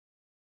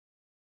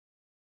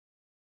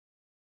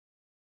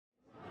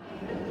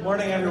Good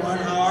morning, everyone.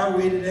 How are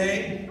we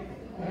today?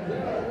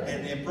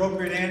 And the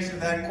appropriate answer to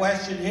that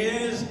question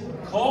is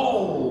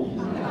cold.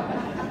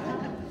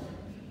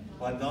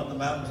 But don't the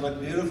mountains look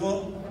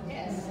beautiful?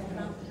 Yes.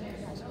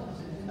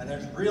 And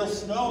there's real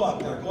snow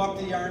up there. Go up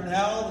to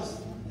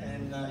Yarnell's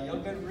and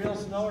you'll get real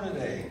snow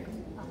today.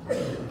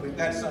 We've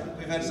had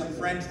some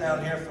friends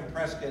down here from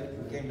Prescott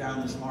who came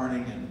down this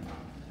morning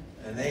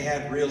and they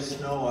had real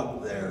snow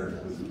up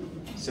there.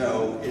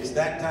 So it's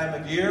that time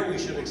of year, we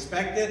should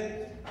expect it.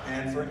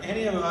 And for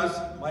any of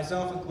us,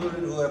 myself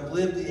included, who have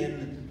lived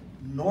in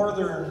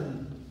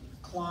northern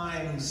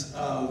climes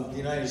of the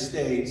United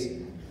States,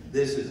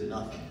 this is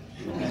nothing.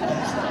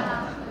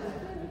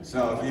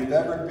 So if you've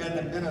ever been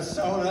to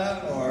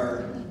Minnesota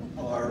or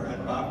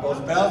Boze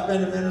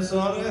been to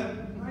Minnesota,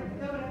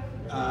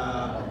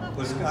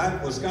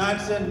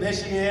 Wisconsin,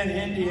 Michigan,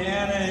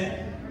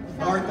 Indiana,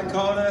 North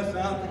Dakota,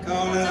 South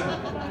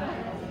Dakota,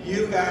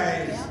 you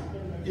guys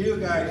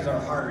are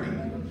hardy.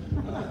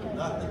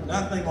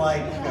 Nothing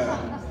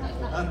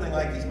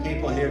like these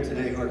people here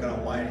today who are going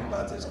to whine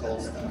about this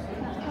cold stuff.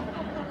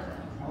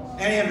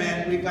 Any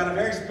event, we've got a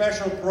very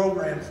special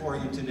program for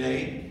you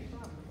today.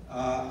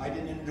 I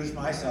didn't introduce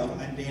myself.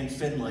 I'm Dan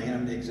Finley.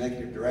 I'm the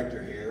executive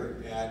director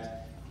here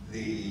at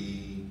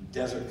the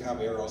Desert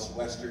Caballeros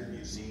Western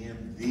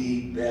Museum,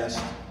 the best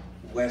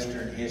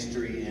Western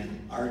history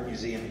and art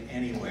museum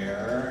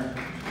anywhere.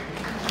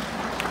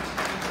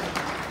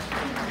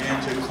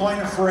 And to coin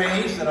a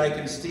phrase that I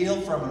can steal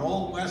from an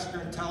old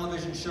Western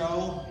television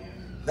show,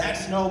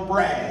 that's no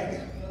brag,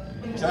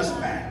 just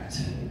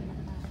fact.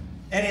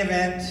 Any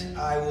event,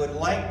 I would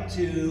like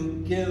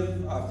to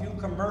give a few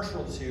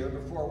commercials here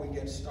before we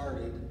get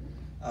started.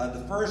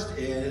 The first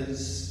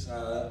is,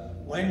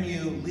 when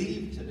you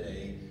leave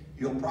today,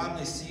 you'll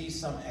probably see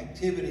some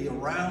activity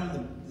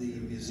around the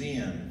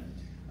museum.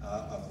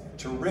 A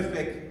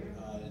terrific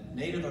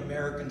Native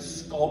American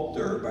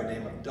sculptor by the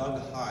name of Doug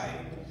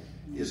Hyde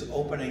is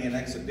opening an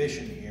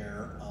exhibition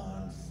here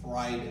on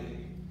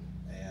Friday,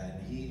 and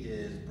he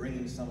is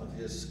bringing some of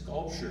his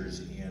sculptures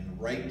in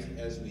right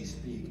as we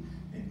speak,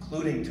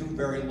 including two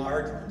very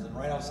large ones. And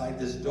right outside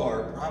this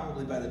door,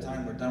 probably by the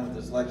time we're done with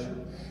this lecture,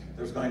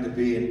 there's going to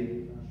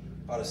be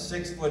about a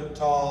 6-foot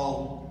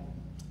tall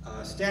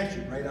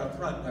statue right out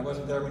front. I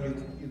wasn't there when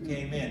you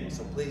came in,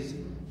 so please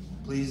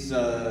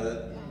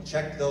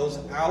check those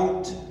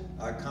out.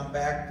 Come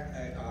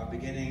back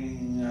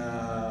beginning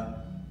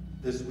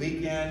this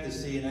weekend to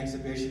see an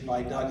exhibition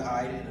by Doug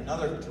Hyde and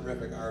another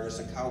terrific artist,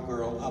 a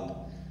cowgirl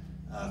up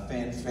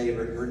fan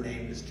favorite. Her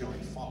name is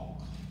Joni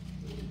Falk.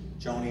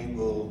 Joni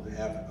will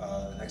have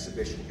an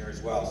exhibition here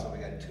as well. So we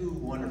got two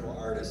wonderful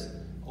artists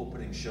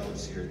opening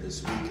shows here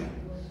this weekend.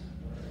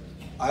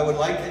 I would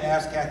like to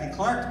ask Kathy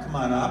Clark to come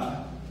on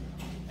up,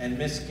 and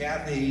Miss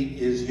Kathy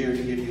is here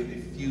to give you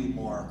a few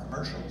more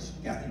commercials.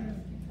 Kathy.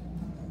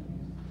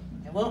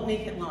 I won't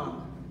make it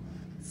long.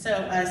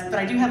 So, but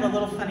I do have a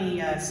little funny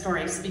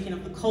story. Speaking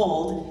of the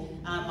cold,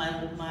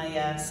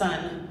 my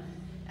son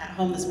at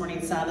home this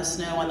morning saw the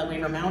snow on the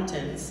Weaver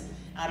Mountains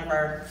out of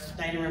our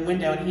dining room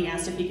window, and he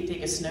asked if he could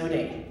take a snow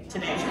day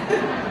today.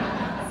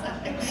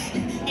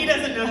 He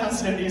doesn't know how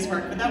snow days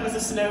work, but that was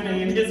a snow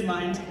day in his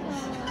mind.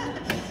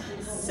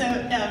 So,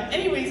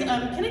 anyways, can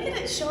I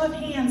get a show of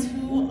hands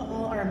who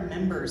all are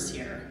members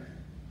here?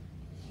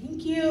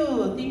 Thank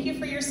you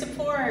for your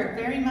support,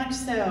 very much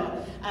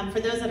so. For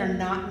those that are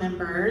not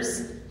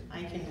members,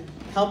 I can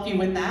help you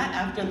with that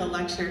after the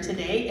lecture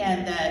today,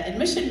 and the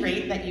admission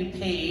rate that you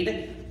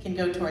paid can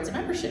go towards a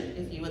membership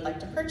if you would like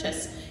to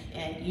purchase,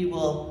 and you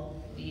will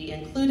be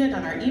included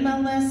on our email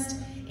list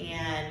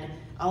and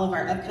all of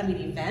our upcoming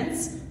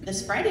events.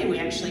 This Friday we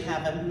actually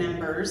have a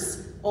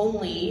members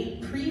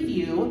only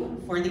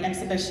preview for the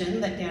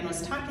exhibition that Dan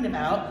was talking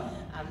about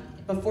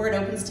before it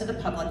opens to the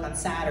public on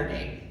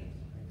Saturday.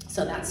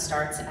 So that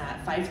starts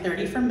at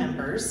 5:30 for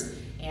members,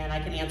 and I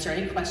can answer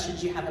any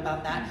questions you have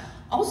about that.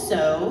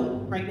 Also,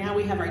 right now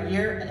we have our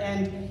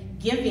year-end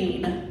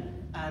giving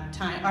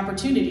time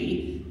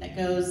opportunity that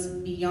goes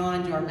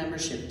beyond your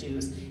membership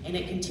dues, and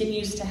it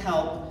continues to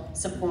help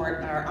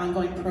support our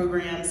ongoing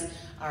programs,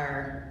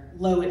 our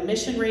low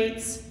admission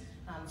rates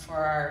for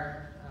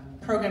our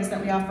programs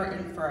that we offer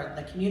and for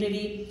the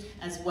community,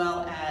 as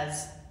well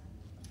as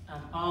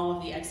all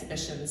of the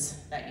exhibitions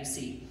that you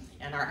see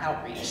and our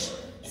outreach.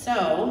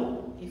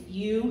 So if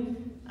you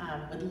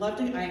would love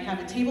to, I have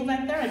a table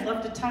back there. I'd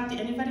love to talk to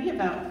anybody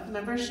about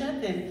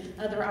membership and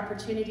other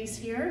opportunities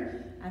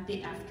here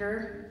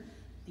after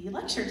the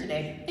lecture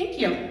today. Thank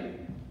you.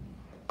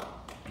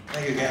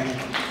 Thank you, Kathy.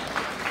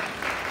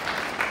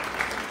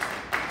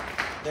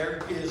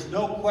 There is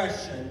no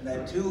question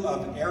that two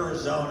of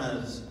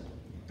Arizona's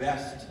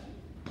best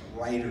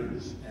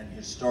writers and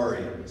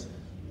historians,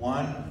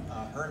 one,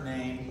 her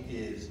name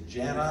is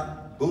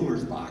Jana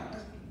Bommersbach,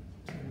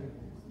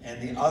 and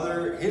the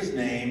other, his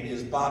name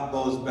is Bob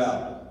Boze.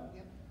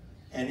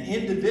 And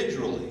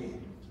individually,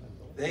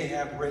 they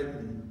have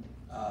written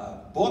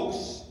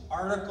books,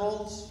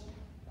 articles,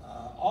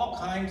 all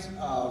kinds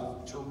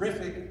of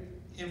terrific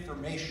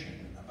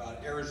information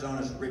about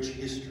Arizona's rich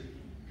history.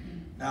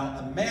 Now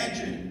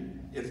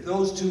imagine if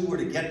those two were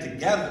to get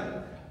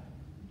together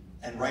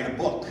and write a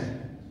book.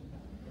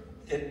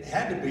 It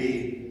had to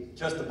be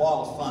just a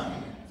ball of fun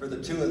for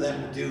the two of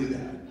them to do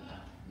that.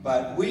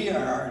 But we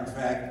are, in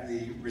fact,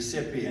 the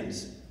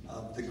recipients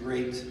of the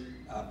great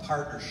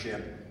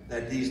partnership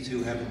that these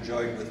two have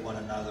enjoyed with one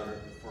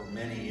another for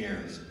many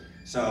years.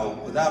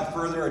 So, without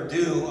further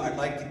ado, I'd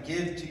like to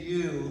give to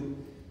you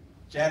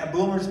Jana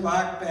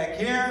Bommersbach back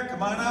here.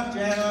 Come on up,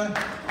 Jana.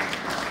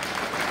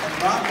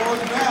 And Bob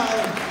Boze.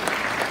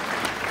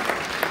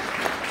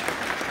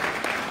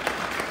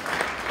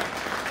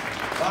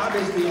 Bob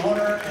is the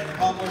owner and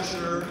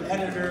publisher,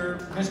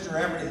 editor, Mr.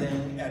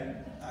 Everything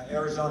at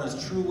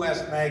Arizona's True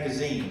West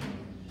magazine.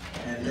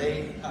 And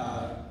they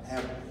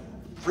have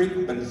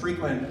been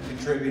frequent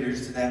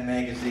contributors to that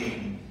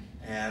magazine.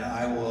 And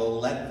I will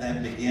let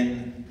them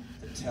begin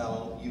to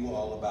tell you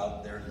all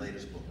about their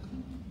latest book.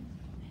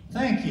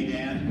 Thank you,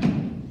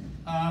 Dan.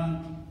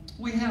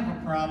 We have a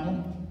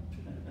problem.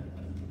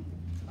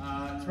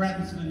 It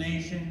threatens the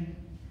nation.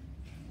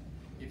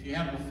 If you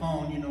have a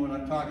phone, you know what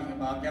I'm talking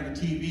about. If you have a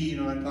TV, you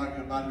know what I'm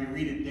talking about. If you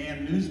read a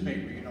damn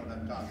newspaper, you know what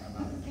I'm talking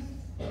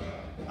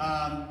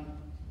about.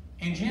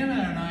 And Jana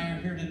and I are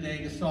here today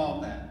to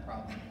solve that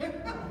problem.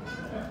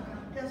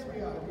 Yes,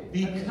 we are.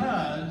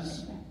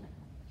 Because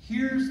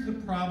here's the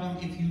problem.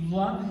 If you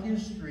love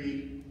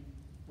history,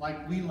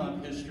 like we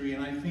love history,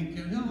 and I think,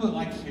 who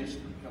likes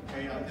history?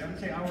 Okay, out there.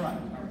 Okay, all right.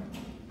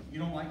 You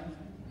don't like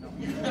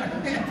history?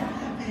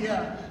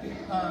 No.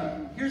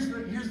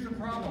 Here's the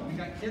problem. We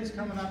got kids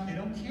coming up, they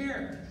don't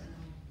care.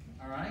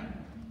 All right?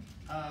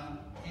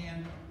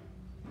 And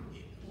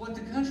what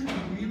the country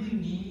really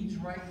needs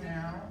right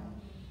now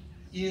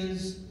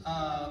is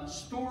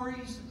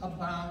stories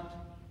about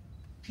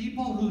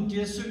people who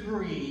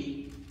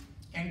disagree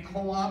and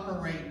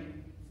cooperate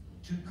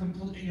to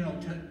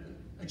to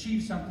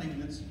achieve something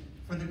that's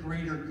for the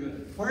greater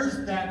good.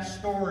 Where's that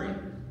story?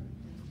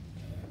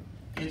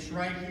 It's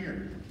right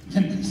here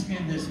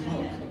in this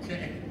book,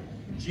 okay?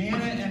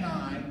 Jana and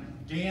I,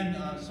 Dan,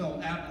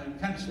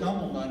 kind of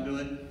stumbled onto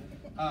it.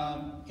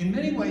 In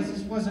many ways,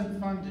 this wasn't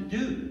fun to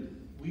do.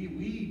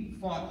 We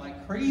fought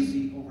like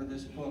crazy over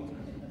this book,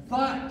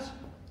 but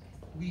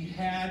we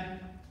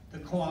had the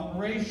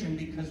cooperation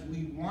because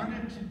we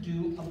wanted to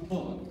do a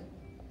book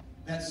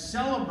that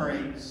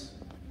celebrates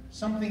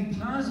something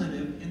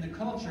positive in the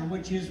culture,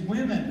 which is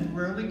women who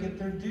rarely get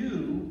their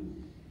due,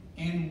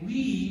 and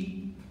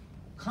we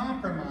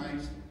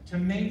compromised to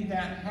make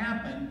that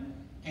happen.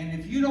 And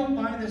if you don't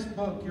buy this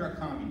book, you're a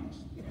communist.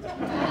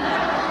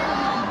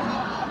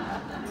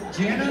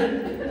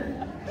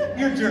 Jana,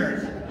 your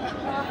turn.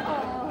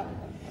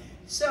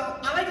 So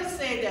I like to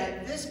say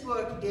that this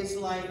book is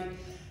like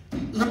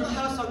Little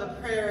House on the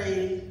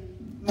Prairie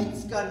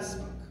meets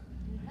Gunsmoke.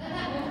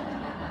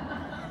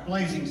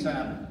 Blazing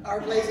Saddle.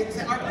 Our Blazing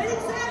Saddle.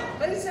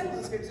 Blazing Saddle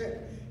is good too.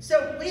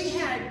 So we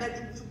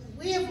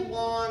have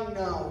long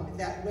known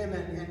that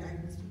women, and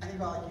I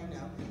think all of you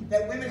know,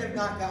 that women have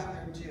not gotten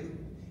their due.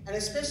 And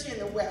especially in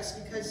the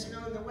West, because, you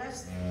know, in the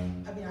West,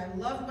 I mean, I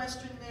love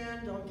Western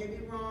men, don't get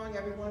me wrong,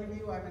 every one of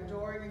you, I'm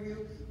adoring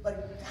you,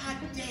 but god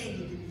dang,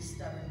 you can be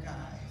stubborn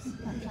guys.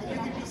 And you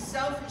can be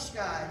selfish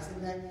guys,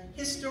 and that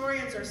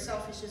historians are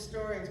selfish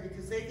historians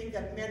because they think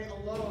that men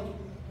alone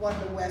won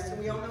the West, and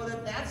we all know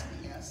that that's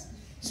BS.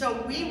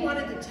 So we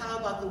wanted to tell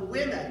about the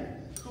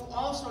women who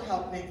also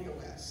helped make the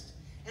West.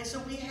 And so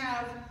we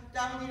have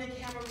Domelina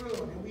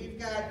Cameroon, and we've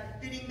got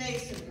Biddy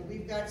Mason, and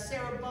we've got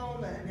Sarah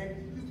Bowman,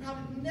 and you've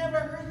probably never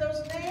heard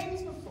those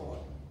names before.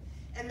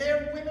 And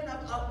they're women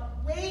of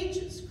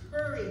outrageous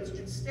courage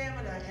and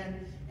stamina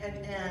and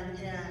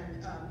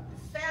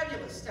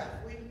fabulous stuff.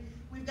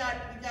 We've got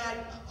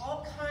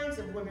all kinds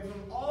of women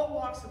from all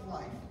walks of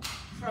life,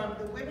 from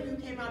the women who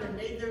came out and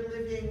made their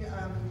living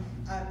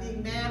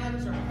being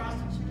madams or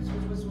prostitutes,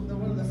 which was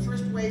one of the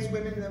first ways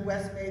women in the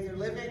West made their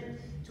living,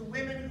 to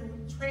women who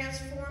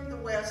transformed the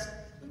West.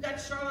 We've got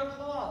Charlotte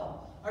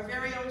Hall, our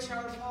very own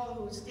Charlotte Hall,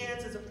 who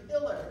stands as a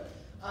pillar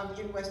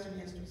in Western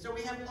history. So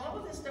we have all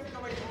of this stuff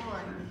going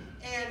on,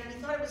 and we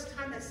thought it was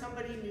time that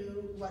somebody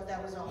knew what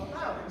that was all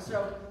about. And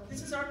so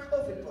this is our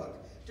COVID book.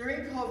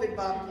 During COVID,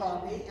 Bob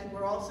called me, and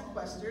we're all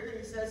sequestered, and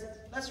he says,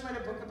 let's write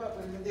a book about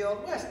women of the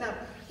Old West. Now,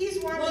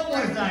 he's wanted What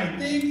was I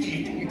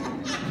thinking?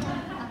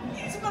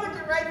 He's wanted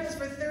to write this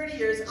for 30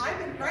 years. I've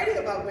been writing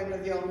about women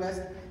of the Old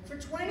West for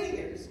 20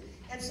 years.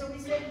 And so we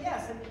said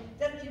yes, and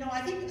that, you know,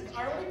 I think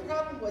our only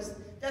problem was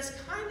that's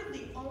kind of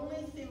the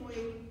only thing we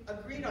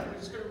agreed on. We're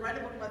just going to write a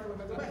book about the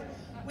women of the West.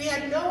 We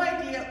had no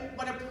idea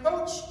what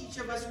approach each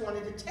of us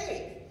wanted to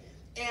take.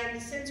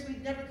 And since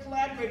we'd never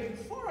collaborated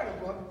before on a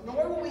book,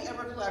 nor will we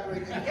ever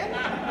collaborate again.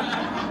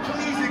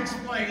 Please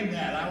explain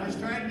that. I was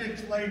trying to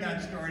explain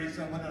that story to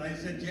someone, and I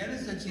said, Jana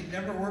said she'd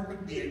never work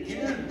with me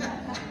again.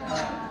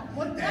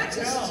 What the hell? That's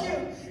just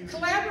true.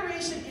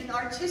 Collaboration in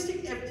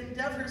artistic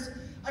endeavors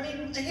I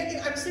mean,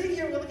 I'm sitting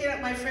here looking at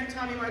my friend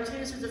Tommy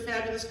Martinez, who's a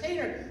fabulous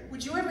painter.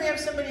 Would you ever have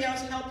somebody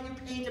else help you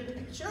paint a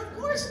picture? Of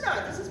course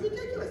not. This is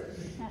ridiculous.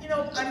 You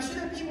know, I'm sure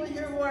there are people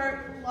here who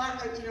are,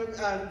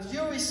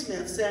 jewelry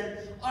smiths and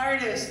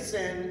artists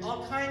and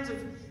all kinds of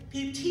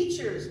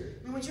teachers.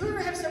 I mean, would you ever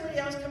have somebody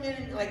else come in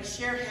and like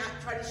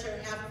try to share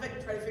half of it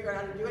and try to figure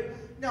out how to do it?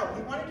 No,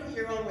 you want to do it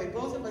your own way.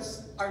 Both of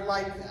us are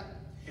like that.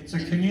 It's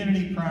a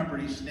community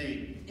property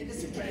state. It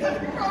is a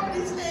community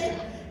property state,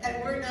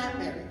 and we're not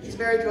married. He's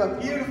married to a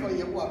beautiful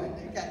young woman.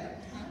 Okay.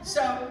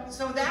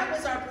 So that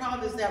was our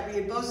problem, is that we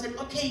had both said,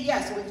 okay,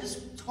 yes, and we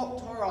just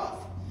tore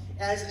off,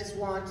 as is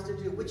wont to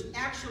do, which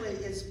actually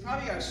is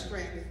probably our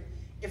strength,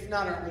 if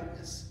not our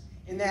weakness,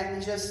 in that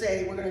we just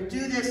say, we're going to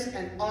do this,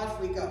 and off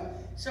we go.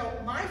 So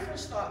my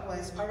first thought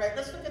was, all right,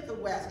 let's look at the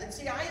West. And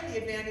see, I had the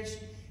advantage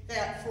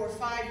that for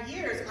 5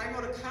 years, I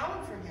wrote a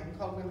column for him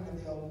called Women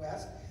of the Old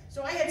West.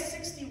 So I had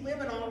 60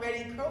 women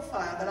already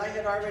profiled that I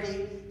had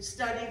already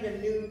studied and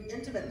knew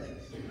intimately.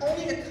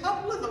 Only a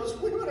couple of those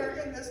women are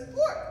in this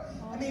book.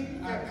 I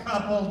mean, a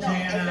couple,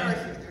 Jana.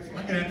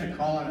 I'm gonna have to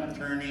call an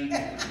attorney.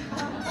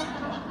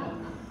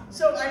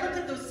 So I looked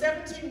at those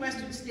 17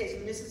 western states,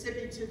 from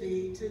Mississippi to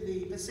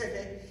the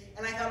Pacific,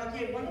 and I thought,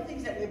 okay, one of the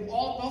things that we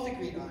both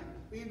agreed on,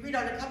 we did agree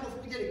on a couple of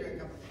things.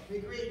 We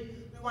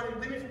agreed we wanted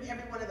women from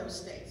every one of those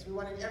states. We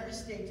wanted every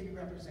state to be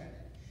represented.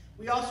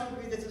 We also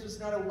agreed that this was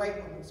not a white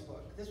woman's book.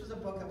 This was a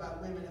book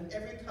about women of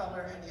every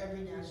color and every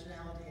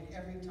nationality and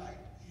every type.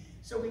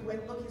 So we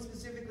went looking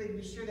specifically to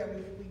be sure that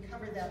we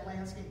covered that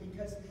landscape,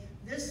 because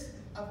this,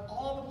 of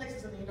all the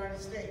places in the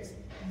United States,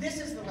 this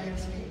is the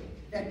landscape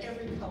that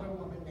every color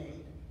woman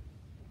made.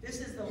 This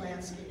is the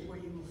landscape where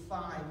you will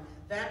find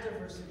that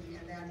diversity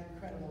and that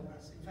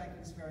incredibleness. In fact,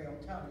 it's very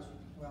old town, as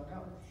you well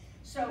know.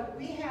 So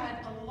we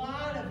had a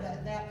lot of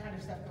that kind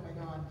of stuff going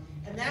on,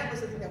 and that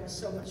was the thing that was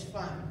so much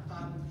fun.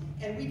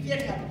 And we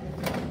did have a good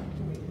time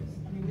doing this.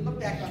 I mean, we look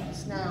back on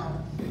this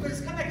now, because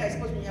it's kind of like, I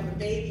suppose, when you have a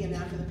baby and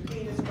after the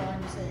pain is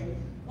gone, you say,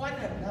 well, I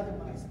could have another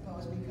one, I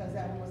suppose, because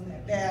that one wasn't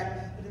that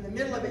bad. But in the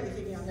middle of it, you're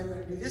thinking, I'm never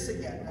going to do this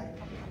again, right?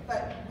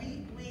 But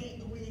we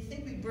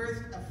think we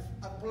birthed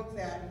a book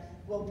that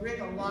will bring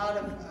a lot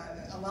of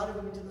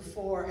women to the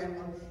fore, and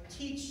will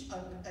teach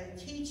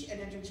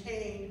and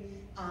entertain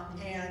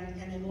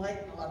and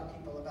enlighten a lot of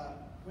people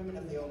about women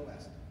of the Old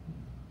West.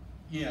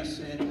 Yes,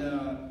 and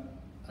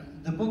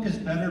the book is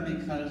better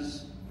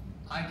because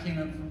I came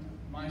up from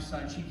my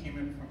side, she came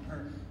up from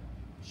her.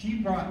 She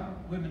brought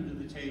women to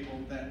the table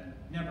that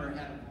never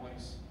had a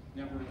voice,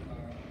 never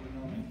were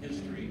known in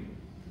history.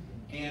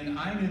 And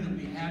I knew that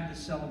we had to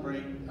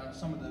celebrate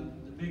some of the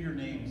bigger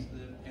names,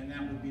 and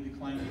that would be the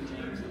Calamity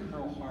Janes, the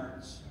Pearl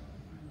Harts,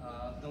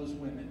 those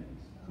women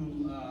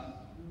who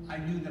I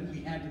knew that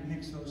we had to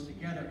mix those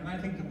together. And I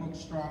think the book's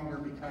stronger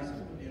because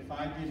if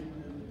I did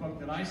the book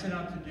that I set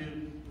out to do,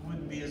 it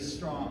wouldn't be as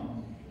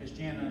strong as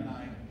Jana and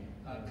I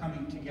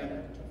coming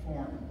together to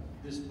form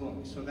this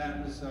book. So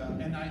that was,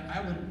 and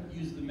I would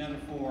use the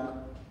metaphor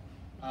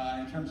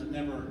in terms of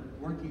never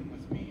working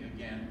with me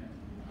again,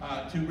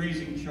 to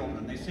raising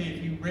children. They say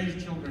if you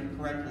raise children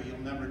correctly, you'll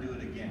never do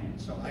it again.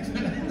 So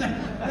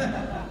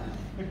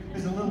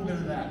there's a little bit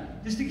of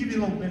that. Just to give you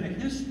a little bit of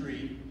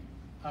history,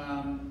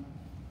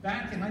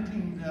 back in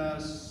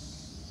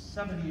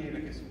 1978, I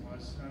guess it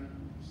was,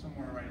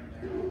 somewhere right in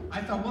there,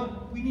 I thought,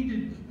 well, I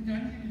needed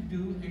to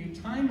do a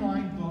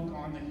timeline book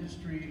on the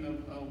history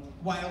of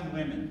wild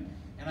women.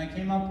 And I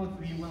came up with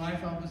what I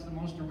thought was the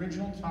most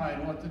original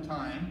title at the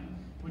time,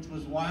 which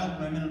was Wild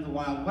Women of the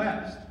Wild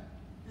West.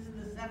 This is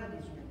the 70s,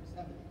 remember,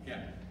 70s.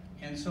 Yeah.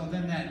 And so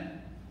then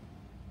that,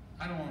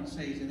 I don't want to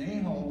say he's an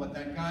a-hole, but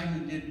that guy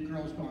who did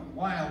Girls Gone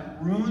Wild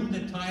ruined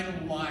the title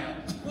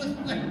Wild.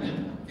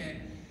 Okay.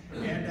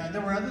 And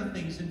there were other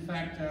things. In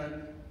fact,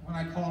 when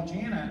I called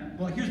Jana,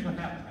 well, here's what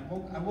happened.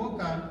 I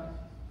woke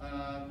up,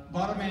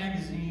 bought a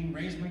magazine,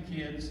 raised my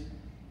kids,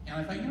 and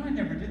I thought, you know, I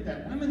never did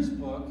that women's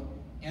book.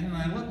 And then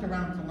I looked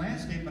around at the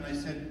landscape and I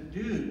said,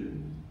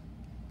 dude,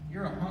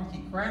 you're a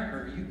honky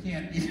cracker. You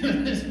can't be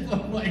doing this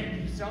book like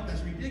yourself.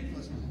 That's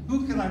ridiculous.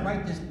 Who could I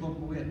write this book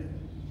with?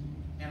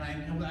 And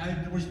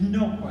there was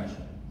no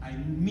question. I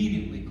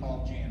immediately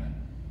called Jana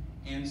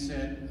and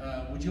said,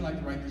 would you like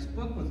to write this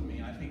book with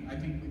me? I think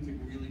we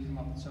could really come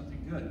up with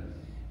something good.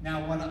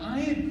 Now, what I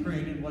had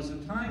created was a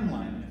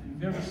timeline. If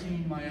you've ever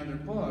seen my other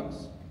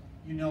books,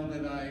 you know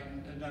that I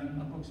had done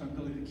books on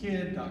Billy the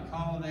Kid, Doc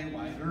Holliday,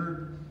 Wyatt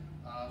Earp,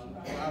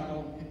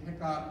 Bravo,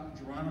 Hickok,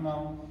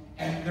 Geronimo,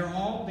 and they're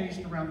all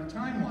based around the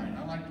timeline.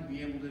 I like to be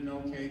able to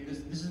know, okay, this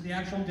is the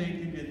actual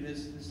date they did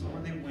this is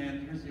where they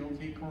went, here's the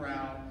OK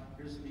Corral,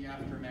 here's the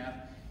aftermath,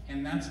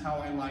 and that's how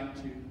I like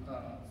to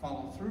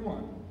follow through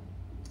on.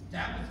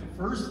 That was the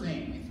first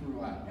thing we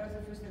threw out. That was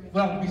the first thing.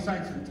 Well,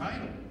 besides the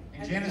title.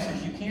 And Jana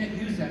says, you can't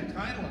use that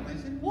title. And I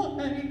said, what,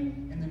 honey?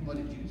 And then what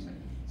did you say?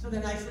 So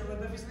then I said, well,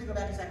 let me go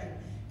back a second.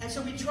 And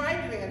so we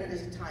tried doing it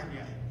as a timeline.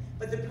 Yeah.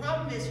 But the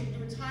problem is you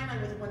do a timeline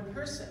with one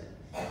person.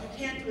 You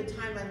can't do a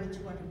timeline with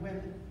 200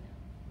 women,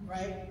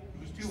 right?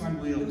 It was too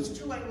unwieldy. It was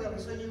too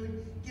unwieldy. So you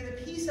would get a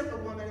piece of a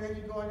woman and then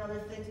you go on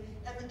other things.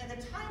 And the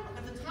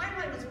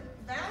timeline was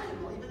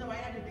valuable, even though I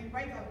had to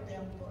rewrite the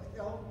damn book,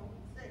 the whole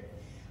thing.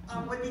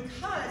 But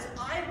because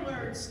I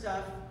learned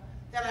stuff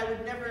that I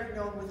would never have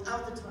known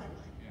without the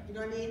timeline. Yeah. You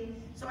know what I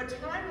mean? So a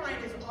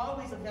timeline is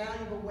always a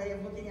valuable way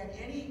of looking at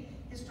any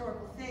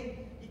historical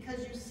thing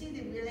because you see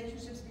the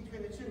relationships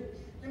between the two.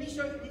 Let me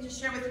just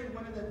share with you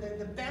one of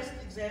the best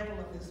example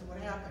of this and what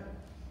happened.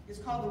 It's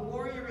called The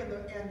Warrior and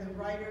the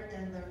Writer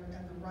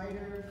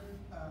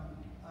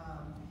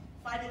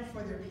Fighting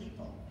for Their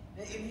People.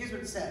 And here's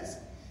what it says.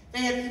 They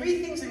had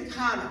three things in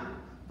common.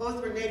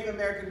 Both were Native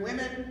American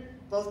women,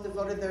 both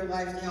devoted their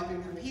lives to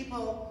helping their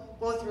people,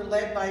 both were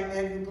led by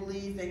men who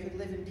believed they could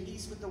live in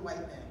peace with the white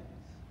man.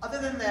 Other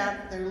than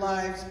that, their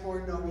lives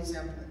bore no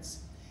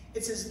resemblance.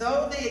 It's as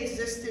though they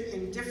existed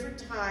in different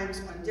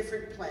times on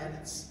different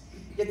planets,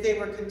 yet they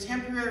were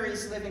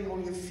contemporaries living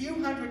only a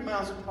few hundred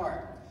miles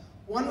apart.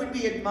 One would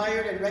be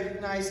admired and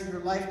recognized in her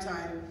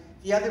lifetime,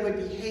 the other would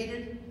be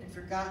hated and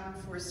forgotten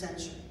for a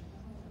century.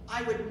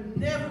 I would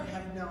never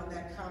have known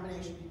that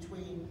combination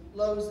between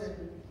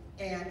Lozin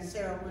and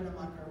Sarah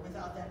Winnemucca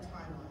without that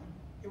timeline.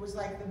 It was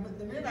like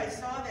the minute I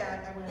saw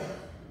that, I went,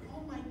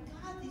 oh my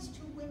God, these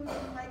two women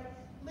are like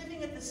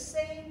living at the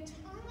same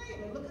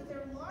time, and look at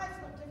their lives,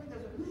 how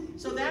different.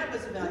 So that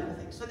was a valuable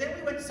thing. So then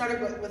we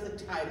started with the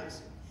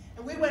titles,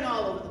 and we went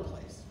all over the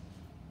place.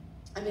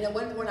 I mean, at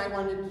one point I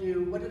wanted to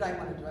do, what did I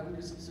want to do? I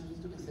wanted to do some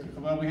stupid thing.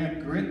 Well, we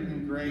had Grit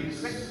and Grace.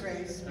 Grit and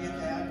Grace, we had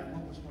that.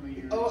 What was one of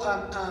yours? Oh,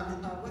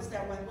 what's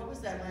that one? What was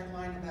that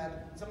line about?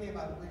 Something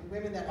about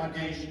women that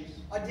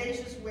Audacious.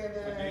 Audacious women.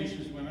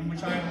 Audacious women,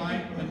 which I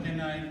liked, but then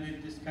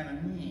it just kind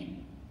of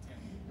mean.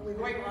 And we were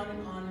going on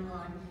and on and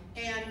on.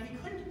 And we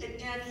couldn't,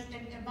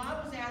 and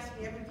Bob was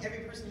asking every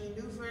person he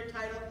knew for a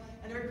title,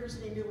 and every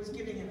person he knew was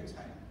giving him a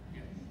title.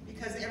 Yeah.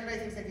 Because everybody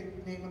thinks they can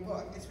name a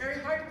book. It's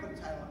very hard to put a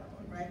title on a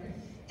book, right?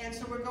 And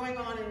so we're going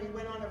on, and we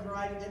went on a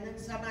variety, and then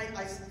somebody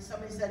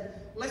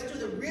said, let's do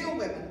the real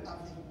women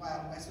of the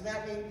Wild West. So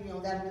that made,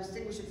 that would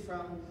distinguish it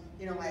from,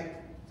 like,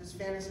 just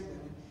fantasy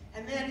women.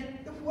 And then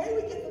the way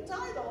we get the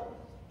title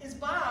is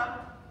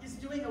Bob is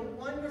doing a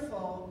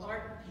wonderful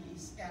art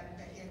piece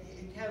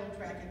in Cattle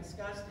Track in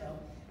Scottsdale,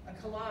 a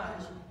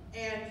collage,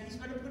 and he's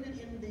going to put it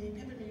in the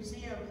Pippin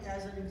Museum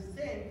as a new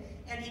thing,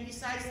 and he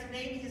decides to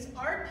name his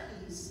art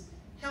piece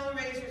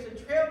Hellraisers and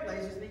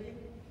Trailblazers.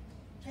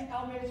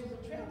 Hellraisers and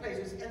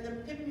Trailblazers, and the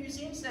Pippin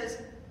Museum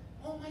says,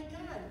 oh my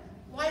God,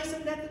 why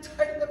isn't that the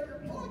title of your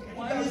book? And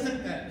Why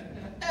isn't that?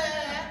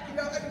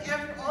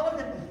 After all of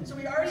them. So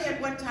we already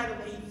had one title,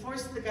 but he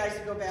forced the guys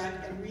to go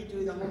back and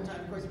redo the whole time.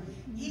 Of course,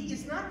 he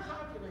is not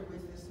popular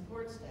with the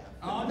support staff.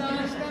 Oh, no,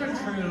 that's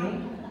not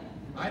true.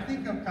 I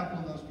think a couple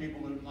of those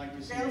people would like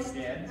to see us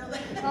dead.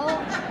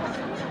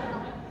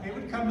 They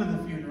would come to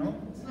the funeral.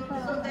 So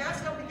that's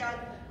how we got,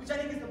 which I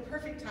think is the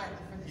perfect title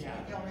for this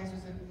book,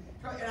 Hellraisers and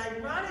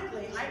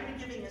ironically, I've been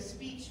giving a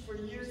speech for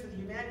years for the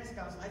Humanities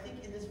Council. I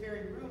think in this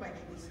very room I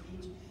gave this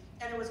speech,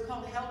 and it was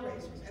called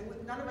Hellraisers. And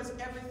none of us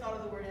ever thought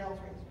of the word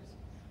Hellraisers.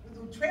 With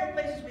the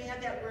Trailblazers, we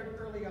had that word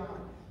early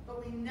on, but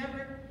we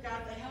never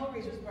got the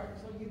Hellraisers part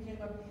until you came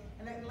up.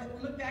 And we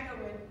look back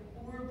and went,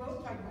 well, we were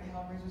both talking about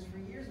Hellraisers for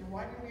years, and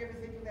why didn't we ever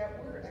think of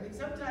that word? I mean,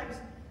 sometimes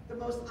the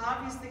most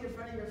obvious thing in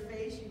front of your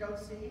face you don't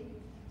see.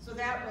 So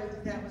that was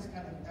kind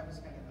of an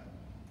interesting thing.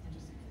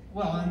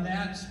 Well, and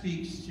that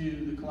speaks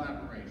to the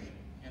collaboration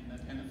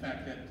and the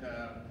fact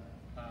that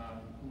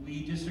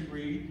we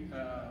disagreed.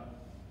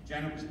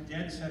 Jana was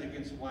dead set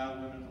against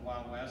Wild Women of the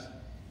Wild West,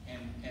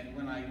 and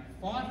when I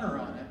fought her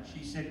on it,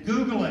 she said,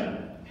 Google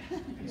it.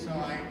 And so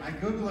I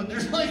Googled it.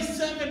 There's like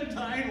 7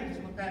 titles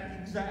with that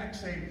exact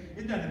same.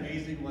 Isn't that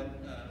amazing what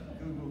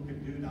Google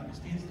can do now?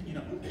 Just instant,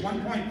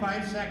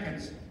 1.5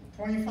 seconds,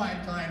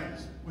 25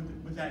 titles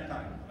with that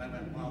title. And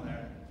I went, well,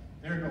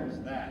 there goes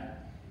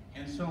that.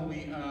 And so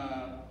we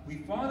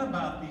thought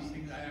about these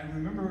things. I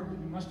remember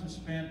we must have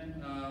spent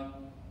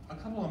a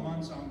couple of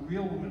months on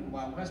Real Women of the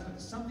Wild West, but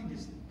something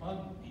just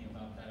bugged me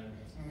about that.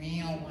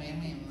 Real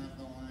Women of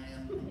the Wild West.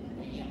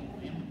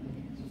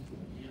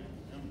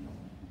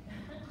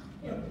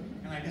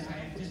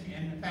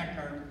 And in fact,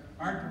 our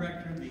art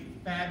director, the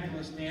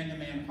fabulous Dan the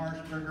Man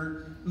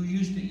Harshberger, who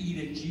used to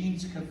eat at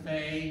Jean's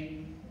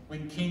Cafe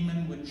when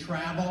Kingman would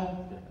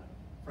travel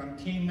from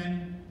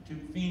Kingman to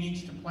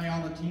Phoenix to play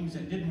all the teams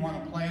that didn't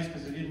want to play us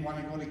because they didn't want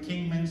to go to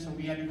Kingman, so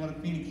we had to go to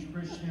Phoenix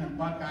Christian and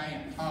Buckeye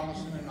and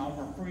Tolleson and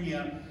Alva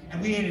Freya,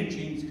 and we ate at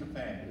Jean's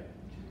Cafe.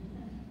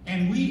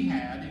 And we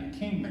had in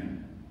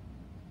Kingman,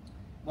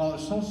 well, it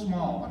was so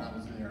small when I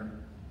was there,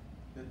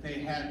 that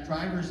they had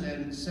driver's ed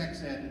and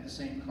sex ed in the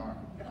same car.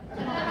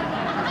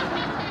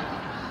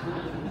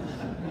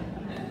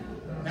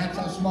 That's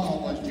how small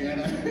it was,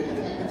 Jana.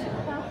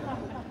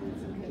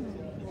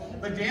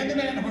 But Dan the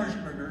Man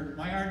Harshberger,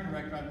 my art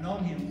director, I've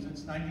known him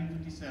since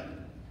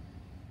 1957.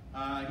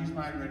 He's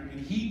my art director,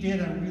 and he did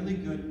a really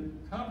good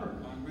cover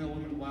on Real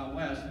Women of the Wild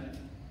West, and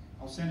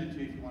I'll send it to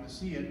you if you want to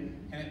see it.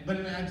 And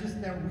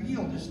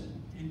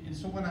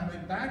so when I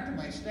went back to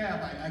my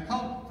staff,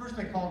 first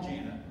I called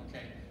Jana,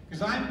 okay,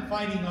 Because I'm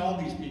fighting all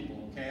these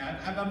people, okay?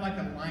 I'm like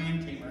a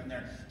lion tamer in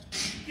there.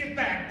 Get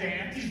back,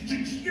 Dan,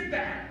 get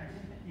back!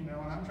 You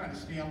know, and I'm trying to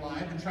stay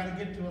alive and try to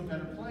get to a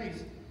better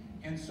place.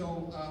 And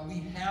so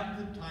we have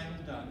the title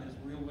done as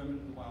Real Women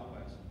of the Wild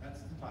West. That's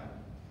the title.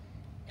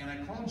 And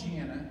I call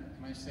Jana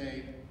and I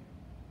say,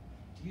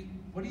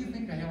 what do you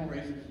think of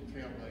Hellraisers and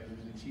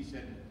Trailblazers? And she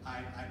said,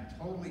 I'm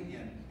totally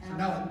in.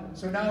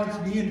 So now it's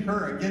me and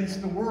her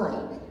against the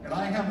world. And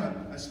I have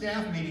a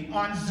staff meeting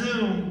on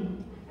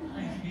Zoom.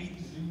 I hate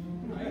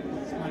Zoom.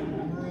 It's my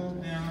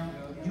world now.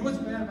 You know what's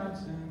bad about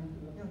Zoom?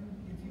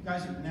 If you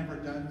guys have never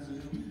done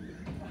Zoom,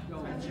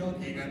 I'm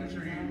joking, I'm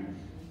sure you.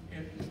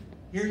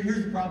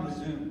 Here's the problem with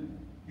Zoom.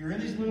 You're in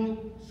these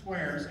little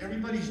squares.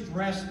 Everybody's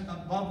dressed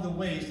above the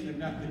waist. They've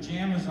got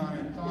pajamas on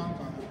and thongs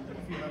on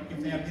if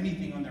they have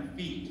anything on their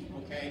feet,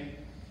 okay?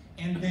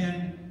 And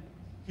then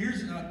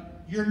here's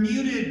you're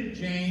muted,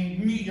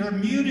 Jane. You're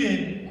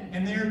muted,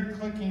 and they're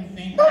clicking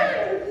things.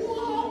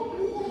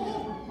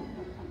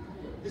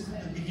 This is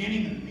the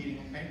beginning of the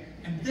meeting, okay?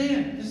 And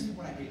then this is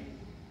what I hate.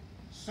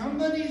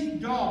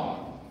 Somebody's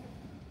dog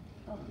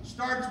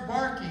starts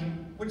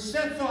barking, which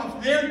sets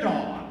off their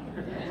dog.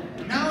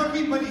 Now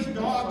everybody's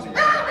dogs. And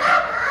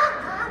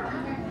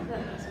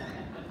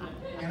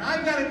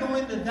I've got to go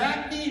into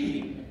that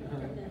meeting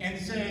and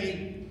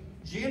say,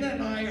 Jana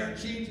and I are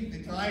changing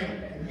the title.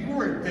 And you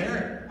weren't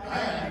there.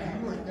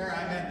 You weren't there.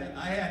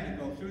 I had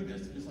to go through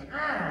this. It's like,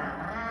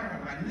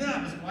 I knew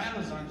I was glad I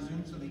was on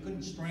Zoom so they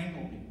couldn't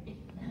strangle me.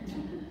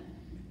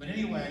 But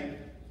anyway,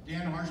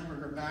 Dan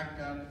Harshberger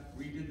backed up,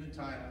 redid the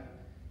title,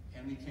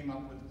 and we came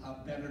up with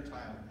a better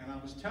title. And I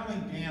was telling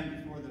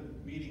Dan before the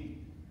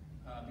meeting,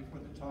 before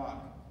the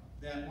talk,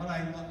 that what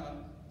I love,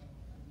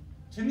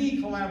 to me,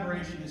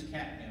 collaboration is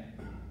catnip.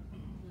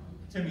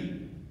 To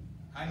me.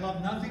 I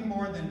love nothing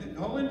more than to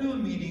go into a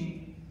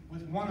meeting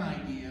with one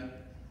idea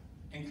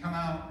and come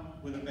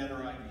out with a better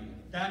idea.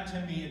 That,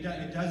 to me, it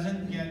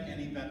doesn't get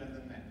any better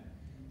than that.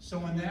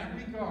 So in that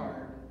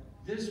regard,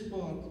 this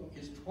book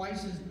is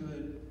twice as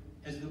good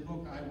as the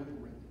book I would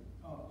have written.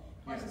 Oh,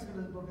 twice as good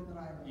as the book that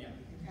I wrote. Yeah.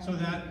 So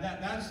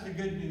that's the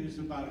good news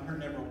about her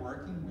never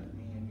working with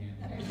me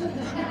again.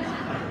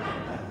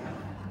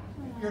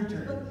 Your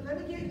turn. Let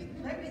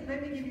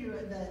me give you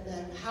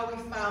how we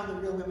found the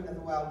Real Women of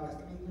the Wild West.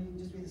 Let me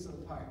just read this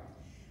little part.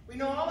 We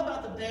know all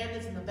about the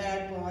bandits and the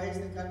bad boys,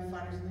 the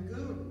gunfighters and the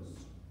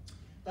goons,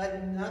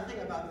 but nothing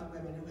about the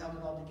women who held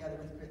it all together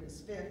with grit and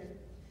spit.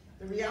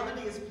 The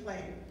reality is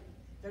plain.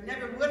 There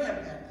never would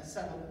have been a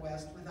settled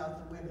West without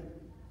the women.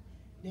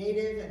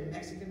 Native and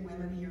Mexican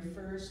women here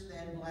first,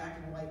 then black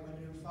and white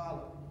women who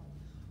followed.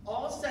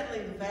 All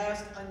settling the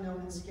vast,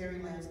 unknown, and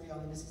scary lands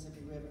beyond the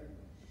Mississippi River.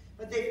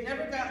 But they've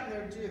never gotten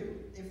their due.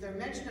 If they're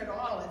mentioned at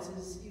all,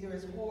 it's either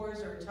as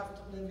whores or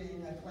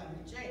tough-living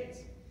Calamity Janes.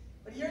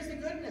 But here's the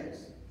good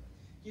news.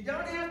 You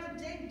don't have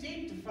to dig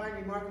deep to find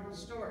remarkable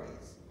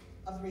stories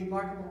of the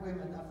remarkable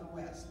women of the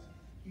West.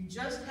 You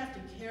just have to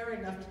care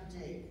enough to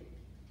dig.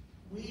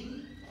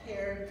 We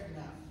cared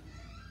enough.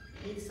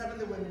 Meet some of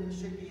the women who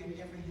should be in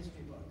every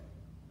history book.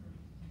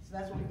 So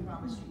that's what we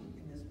promise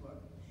you in this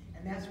book.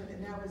 And that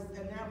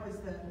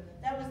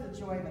was the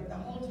joy of it. The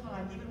whole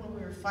time, even when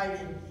we were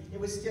fighting, it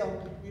was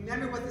still,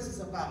 remember what this is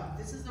about.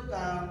 This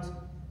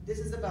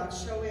is about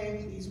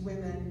showing these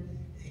women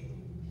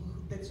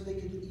that so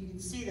you can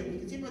see them. You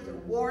can see them with their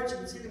warts, you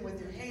can see them with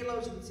their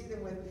halos, you can see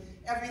them with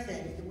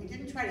everything. We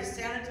didn't try to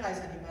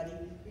sanitize anybody.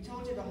 We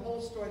told you the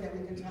whole story that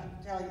we could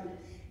tell you.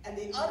 And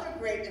the other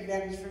great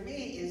advantage for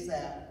me is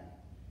that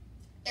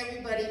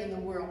everybody in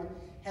the world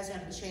has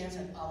had a chance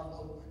at Olive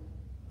Oak,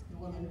 the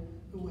woman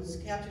who was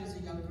captured as a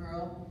young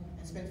girl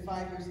and spent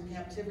 5 years in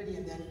captivity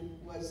and then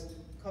was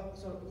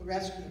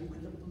rescued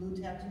with the blue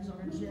tattoos on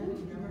her chin.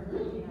 Remember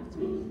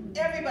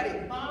her?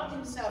 Everybody, Bob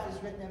himself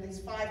has written at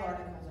least 5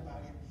 articles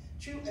about him.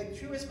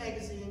 Truist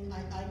magazine,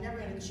 I never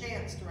had a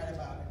chance to write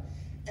about it.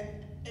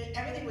 And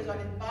everything was on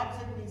it. Bob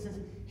said to me, he says,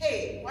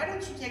 hey, why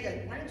don't you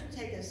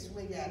take a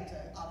swig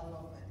at Olive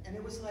Oak? And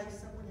it was like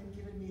someone had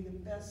given me the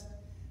best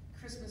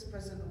Christmas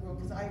present in the world,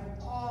 because I've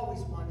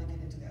always wanted to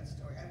get into that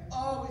story. I've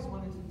always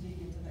wanted to dig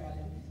into that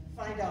and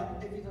find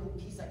out every little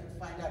piece I could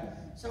find out.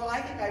 So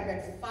I think I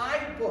read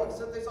 5 books.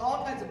 So there's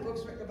all kinds of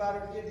books written about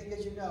her,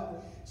 as you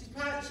know. She's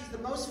the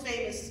most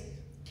famous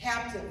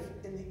captive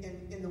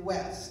in the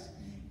West,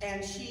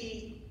 and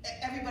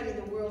everybody in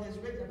the world has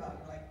written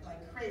about her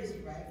like crazy,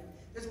 right?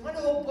 There's one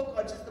whole book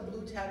on just the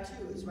blue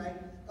tattoos,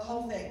 right? The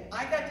whole thing.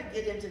 I got to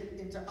get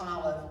into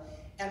Olive,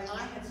 and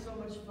I had so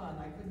much fun.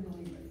 I couldn't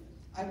believe it.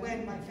 I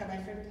went, my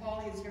friend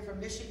Paulie is here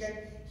from Michigan.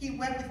 He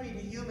went with me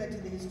to Yuma, to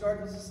the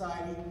Historical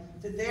Society,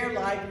 to their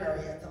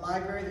library, at the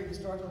library, the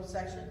historical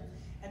section,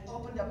 and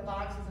opened up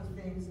boxes of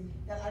things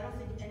that I don't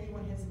think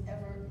anyone has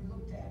ever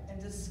looked at,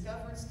 and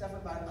discovered stuff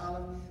about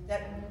Olive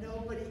that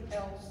nobody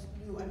else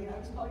knew. I mean, I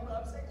was calling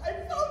Bob saying, I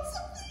found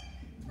something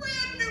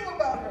brand new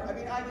about her. I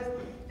mean,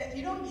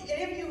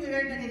 any of you who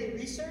haven't done any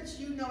research,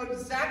 you know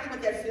exactly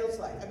what that feels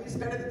like. I mean, it's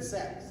better than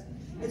sex.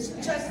 It's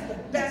just the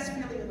best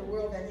feeling in the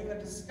world that you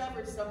have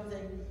discovered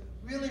something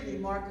really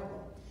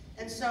remarkable.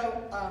 And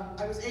so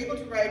I was able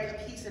to write a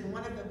piece, and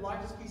one of the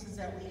largest pieces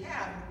that we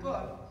have in the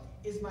book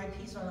is my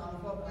piece on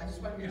Olive Oak. I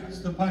just wanted to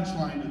It's the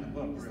punchline of the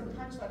book, It's really. the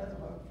punchline of the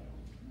book.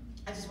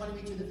 I just want to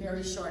read you the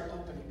very short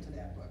opening to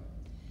that book.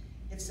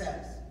 It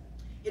says,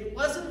 "It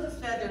wasn't the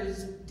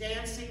feathers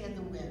dancing in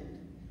the wind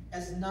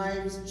as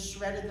knives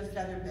shredded the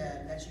feather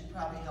bed that she'd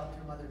probably helped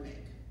her mother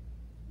make.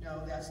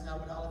 No, that's not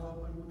what Olive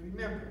Oakman would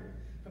remember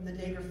from the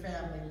day her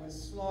family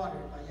was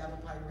slaughtered by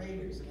Yavapai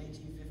raiders in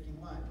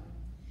 1851.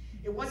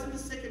 It wasn't the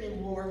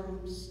sickening war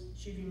whoops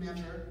she'd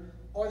remember,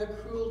 or the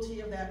cruelty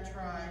of that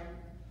tribe,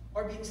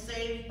 or being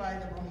saved by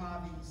the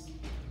Mojaves,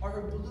 or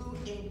her blue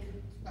ink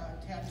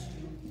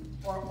tattoo,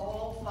 or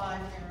all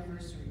 5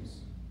 anniversaries.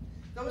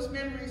 Those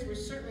memories were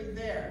certainly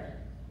there,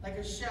 like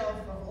a shelf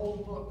of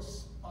old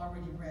books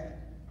already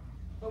read.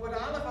 But what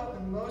Olive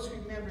Oakman most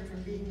remembered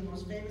from being the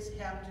most famous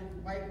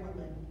captive white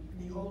woman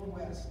in the Old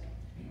West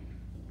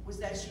was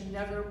that she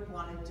never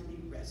wanted to be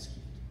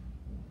rescued."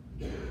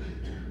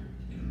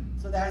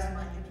 So that's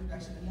my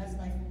introduction, and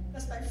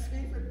that's my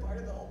favorite part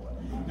of the whole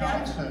book.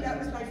 That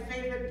was my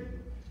favorite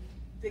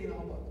thing in the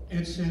whole book.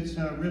 It's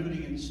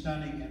riveting and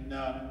stunning, and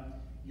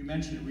you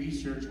mentioned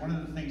research. One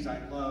of the things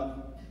I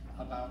love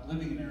about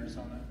living in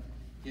Arizona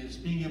is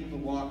being able to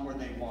walk where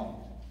they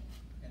walked,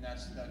 and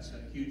that's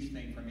a huge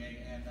thing for me.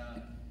 And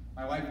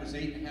my wife was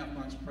 8.5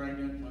 months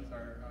pregnant with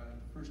our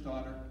first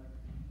daughter,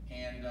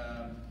 and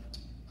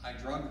I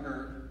drug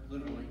her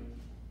literally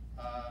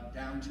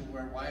down to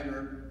where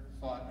Whiter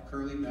fought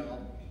Curly Bill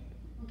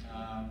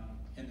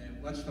in the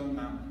Whetstone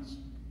Mountains,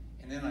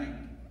 and then I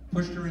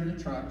pushed her in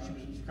the truck. She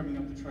was coming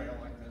up the trail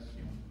like this,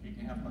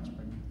 8.5 months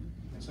pregnant.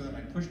 And so then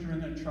I pushed her in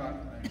the truck,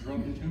 and I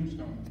drove to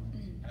Tombstone,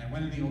 and I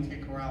went in the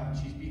OK Corral, and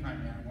she's behind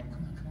me, and I'm going,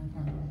 come on, come on,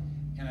 come on.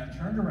 And I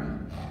turned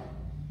around,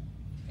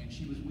 and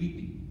she was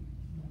weeping.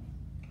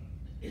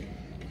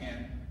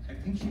 And I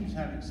think she was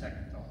having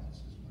second thoughts,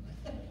 is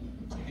what I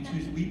think. And she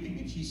was weeping,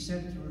 and she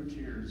said through her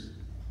tears,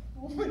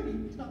 "How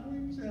many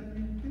times have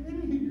you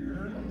been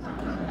here?"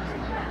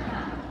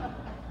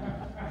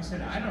 I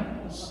said, "I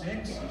don't know,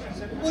 6. She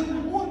said,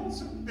 "Wouldn't once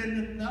have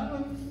been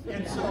enough?"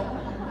 And so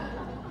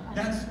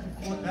that's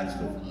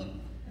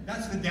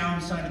the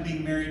downside of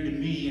being married to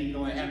me and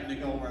having to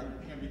go where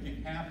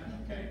everything happened.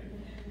 Okay,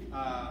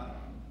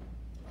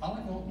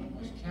 Olive Oakman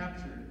was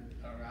captured,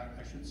 or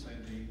I should say,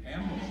 the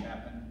ambush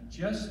happened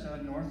just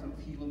north of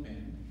Gila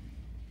Bend,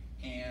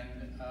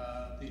 and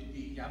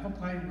the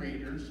Yavapai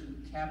raiders who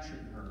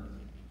captured her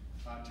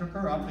took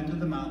her up into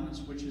the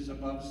mountains, which is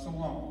above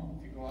Siloam.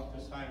 If you go up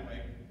this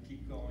highway,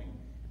 keep going,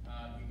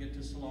 you get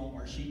to Siloam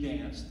where she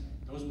danced.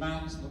 Those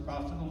mountains look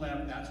off to the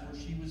left. That's where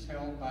she was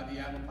held by the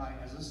Yavapai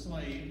as a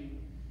slave.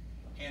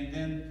 And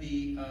then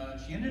she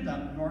ended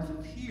up north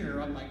of here,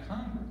 up by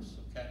Congress,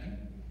 okay?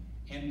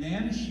 And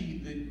then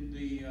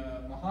the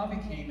Mojave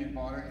came and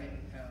bought her,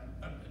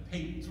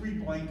 paid 3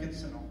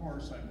 blankets and a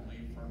horse, I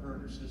believe, for her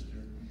and her sister.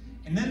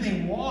 And then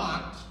they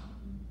walked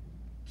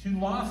to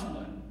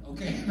Laughlin,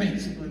 okay,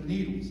 basically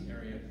Needles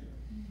area.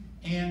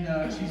 And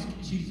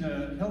she's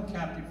held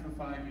captive for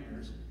 5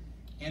 years.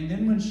 And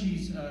then when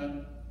she's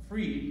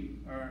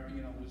freed, or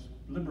was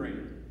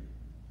liberated,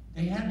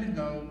 they had to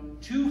go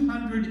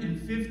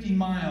 250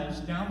 miles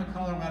down the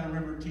Colorado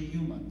River to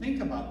Yuma.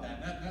 Think about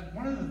that.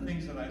 One of the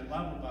things that I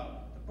love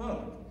about the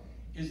book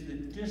is the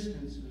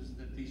distances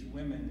that these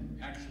women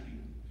actually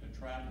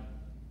traveled.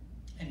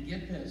 And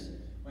get this,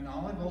 when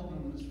Olive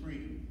Oakman was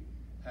freed,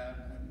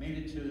 made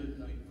it to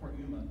Fort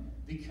Yuma,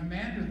 the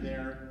commander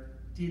there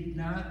did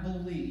not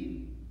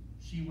believe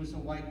she was a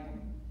white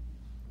woman.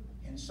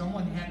 And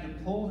someone had to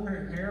pull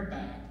her hair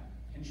back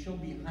and show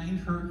behind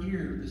her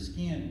ear, the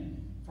skin,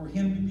 for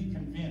him to be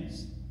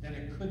convinced that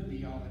it could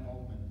be Olive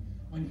Oakman.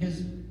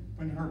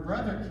 When her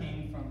brother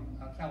came from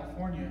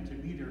California to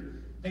meet her,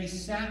 they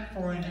sat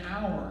for an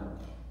hour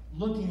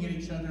looking at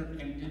each other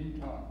and didn't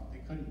talk. They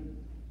couldn't.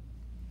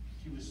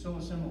 She was so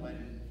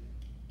assimilated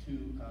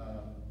to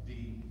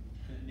the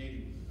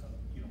native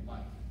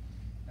life.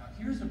 Now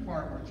here's the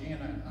part where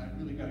Jana, I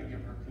really got to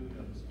give her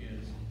kudos,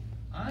 is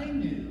I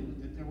knew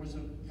that there was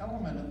an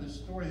element of the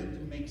story that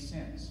didn't make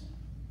sense.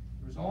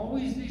 There was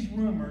always these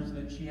rumors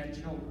that she had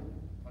children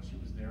while she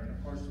was there, and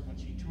of course when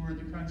she toured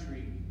the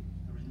country,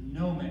 there was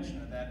no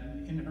mention of that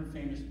in her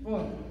famous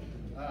book.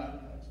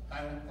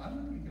 I'm not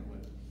going to get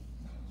with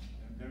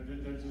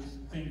it. There's this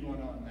thing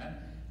going on in that.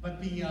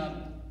 But he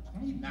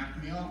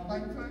knocked me off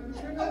like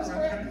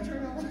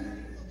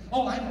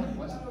oh, I know it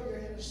was.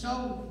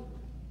 So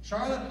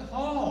Charlotte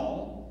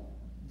Hall,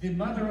 the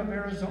mother of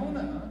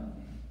Arizona,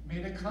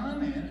 made a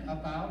comment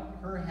about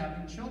her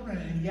having children,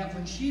 and yet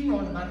when she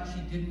wrote about it,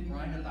 she didn't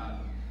write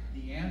about it.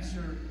 The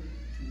answer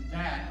to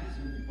that is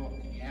in the book,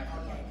 and you have to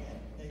write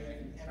it. Okay?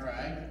 All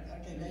right?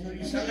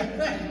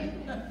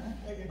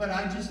 But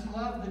I just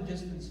love the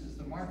distances.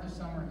 The Martha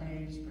Summer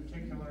Hayes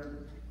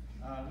particular,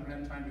 we don't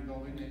have time to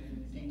go into it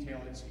in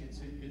detail. It's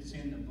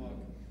in the book.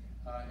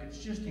 It's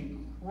just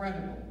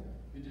incredible,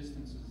 the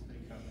distances they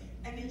cover.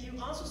 And then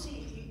you also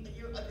see,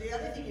 the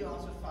other thing you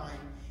also find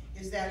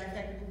is that, in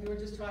fact, we were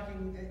just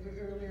talking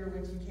earlier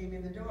when she came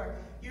in the door,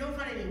 you don't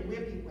find any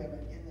wimpy women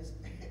in this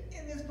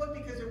in this book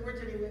because there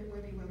weren't any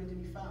wimpy women to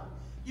be found.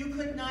 You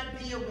could not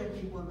be a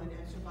wimpy woman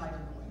and survive in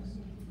the West.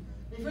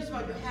 I mean, first of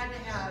all, you had to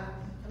have,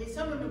 I mean,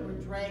 some women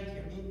were dragged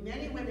here. I mean,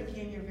 many women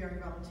came here very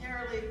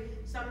voluntarily,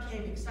 some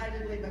came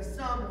excitedly, but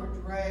some were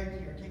dragged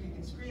here, kicking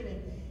and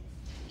screaming.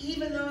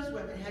 Even those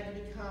women had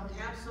to become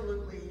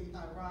absolutely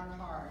rock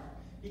hard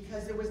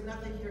because there was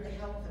nothing here to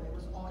help them. It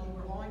was all, you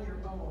were on your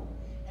own.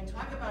 And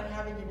talk about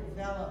having to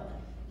develop.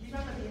 You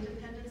talk about the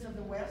independence of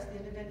the West, the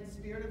independent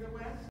spirit of the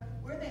West.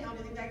 Where the hell do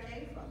you think that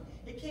came from?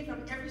 It came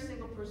from every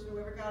single person who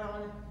ever got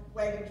on a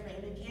wagon train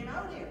and came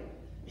out here.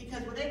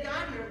 Because when they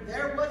got here,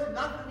 there was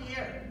nothing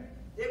here.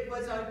 It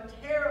was a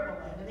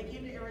terrible land. And they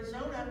came to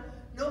Arizona.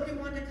 Nobody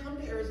wanted to come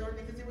to Arizona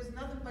because there was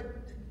nothing but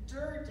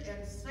dirt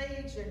and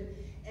sage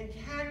and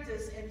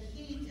cactus and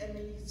heat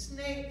and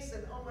snakes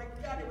and oh my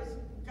God, it was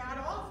god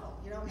awful,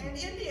 you know. And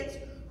Indians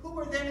who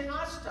were then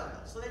hostile,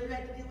 so then you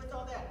had to deal with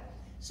all that.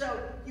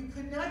 So you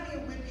could not be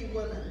a wimpy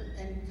woman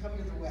and come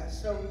to the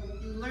West. So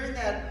you learn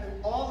that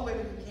all the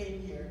women who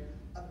came here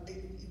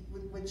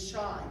would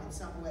shine in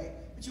some way.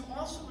 But you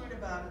also learn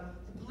about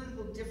the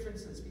political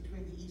differences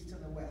between the East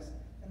and the West.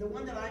 And the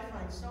one that I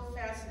find so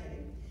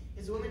fascinating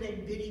is a woman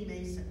named Biddy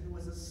Mason, who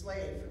was a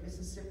slave from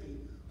Mississippi,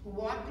 who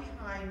walked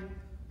behind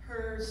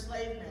her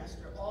slave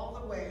master all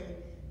the way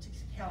to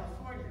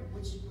California,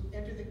 which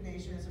entered the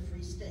nation as a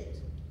free state.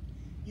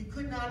 You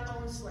could not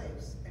own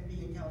slaves and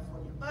be in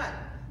California, but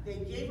they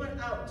gave one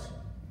out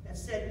that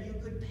said you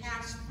could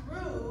pass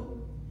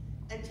through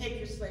and take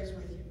your slaves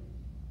with you.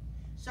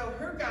 So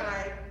her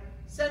guy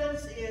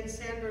settles in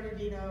San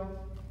Bernardino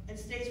and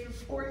stays for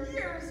 4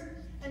 years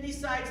and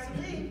decides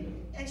to leave.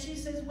 And she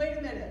says, wait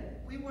a minute,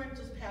 we weren't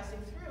just passing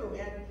through.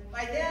 And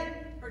by then,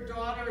 her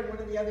daughter and one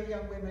of the other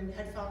young women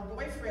had found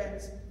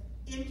boyfriends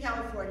in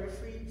California,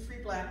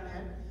 free black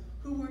men,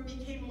 who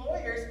became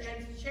lawyers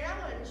and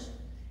challenged.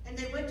 And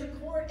they went to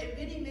court, and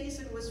Biddy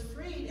Mason was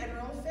freed, and her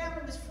whole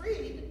family was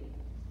freed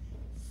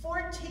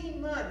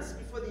 14 months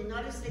before the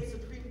United States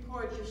Supreme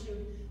Court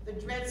issued the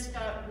Dred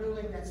Scott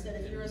ruling that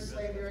said if you're a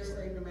slave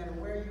no matter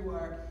where you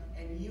are,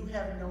 and you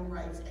have no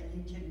rights, and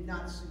you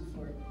cannot sue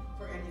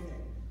for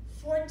anything.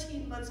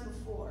 14 months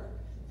before,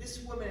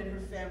 this woman and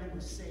her family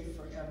were safe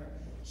forever.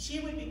 She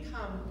would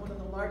become one of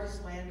the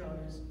largest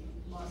landowners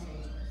in Los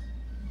Angeles.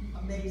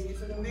 Amazing.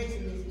 It's an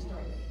amazing, amazing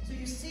story. So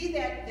you see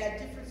that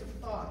difference of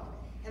thought.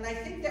 And I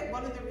think that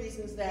one of the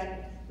reasons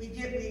that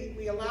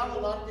we allow a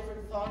lot of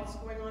different thoughts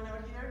going on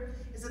out here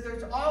is that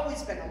there's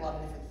always been a lot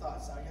of different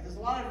thoughts out here. There's a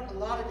lot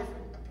of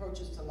different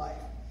approaches to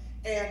life.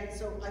 And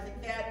so I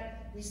think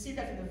that we see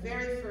that from the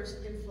very first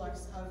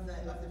influx of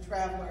the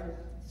traveler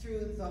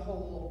through the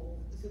whole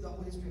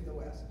history of the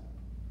West.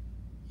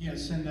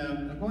 Yes, and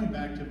going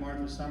back to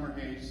Martha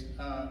Summerhays,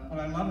 what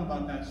I love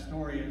about that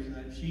story is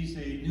that she's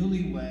a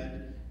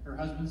newlywed. Her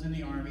husband's in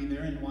the Army.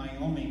 They're in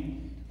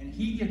Wyoming, and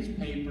he gets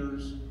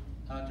papers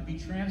to be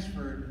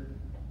transferred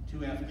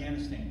to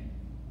Afghanistan,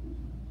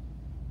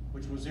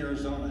 which was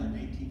Arizona in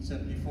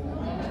 1874.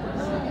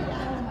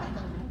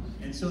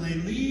 And so they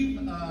leave.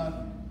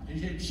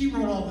 She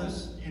wrote all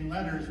this in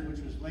letters, which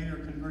was later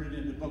converted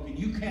into a book. And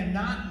you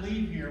cannot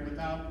leave here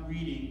without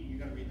reading. You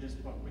got to read this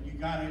book, but you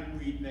got to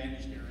read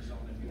Vanished Arizona.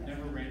 If you've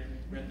never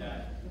read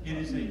that, it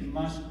is a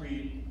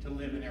must-read to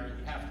live in Arizona.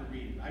 You have to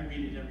read it. I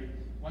read it every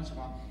once in a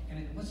while.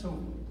 And what's so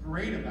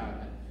great about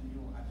it,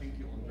 and I think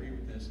you'll agree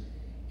with this,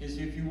 is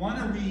if you want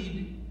to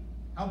read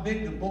how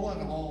big the bullet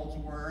holes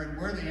were and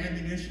where the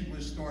ammunition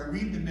was stored,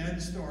 read the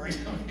men's story,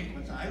 okay,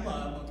 which I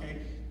love, okay.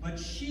 But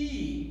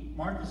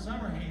Martha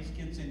Summerhays,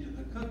 gets into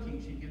the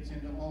cooking, she gets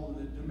into all of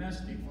the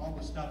domestic, all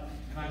the stuff,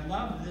 and I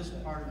love this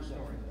part of the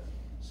story.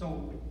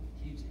 So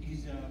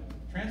he's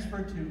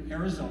transferred to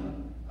Arizona,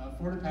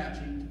 Fort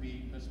Apache to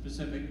be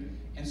specific,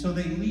 and so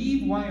they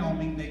leave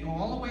Wyoming, they go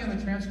all the way on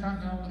the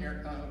Transcontinental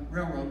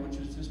Railroad, which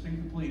has just been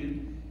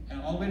completed,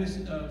 and all the way to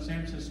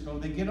San Francisco.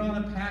 They get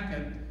on a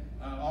packet,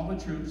 all the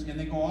troops, and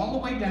they go all the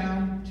way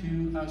down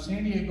to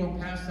San Diego,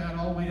 past that,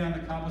 all the way down to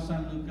Cabo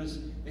San Lucas.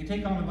 They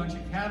take on a bunch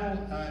of cattle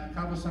at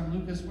Cabo San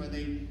Lucas, where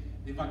the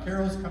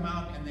vaqueros come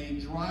out and they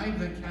drive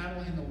the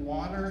cattle in the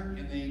water,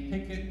 and they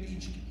picket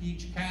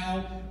each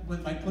cow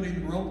by putting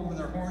the rope over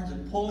their horns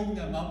and pulling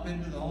them up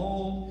into the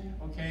hole,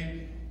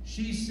 okay?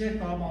 She's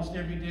sick almost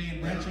every day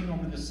and wrenching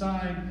over the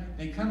side.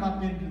 They come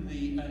up into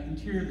the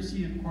interior of the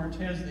Sea of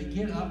Cortez. They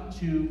get up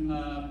to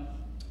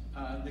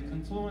the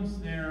confluence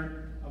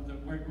there of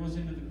where it goes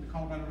into the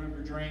Colorado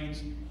River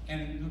drains,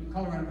 and the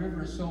Colorado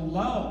River is so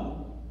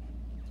low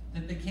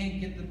that they can't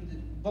get the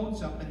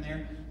boats up in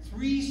there.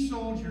 3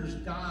 soldiers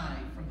die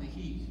from the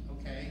heat,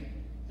 okay?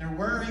 They're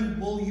wearing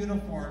wool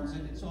uniforms,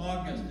 and it's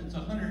August, it's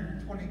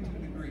 122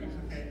 degrees,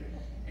 okay?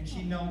 And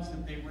she notes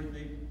that they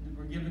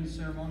were given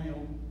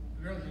ceremonial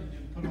burial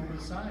and put over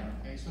the side,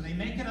 okay? So they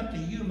make it up to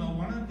Yuma.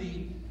 One of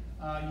the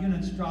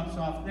units drops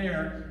off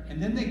there,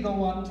 and then they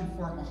go up to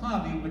Fort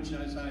Mojave, which,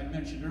 as I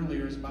mentioned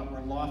earlier, is about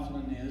where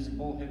Laughlin is,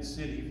 Bullhead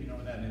City, if you know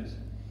where that is.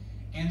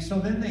 And so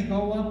then they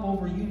go up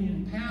over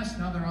Union Pass.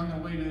 Now they're on their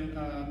way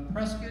to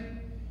Prescott.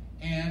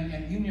 And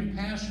at Union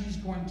Pass, she's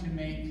going to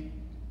make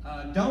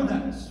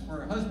donuts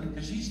for her husband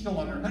because she's still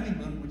on her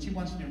honeymoon, but she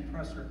wants to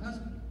impress her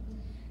husband.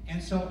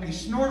 And so a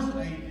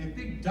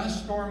big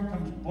dust storm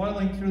comes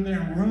boiling through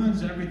there and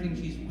ruins everything.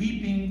 She's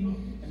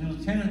weeping, and the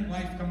lieutenant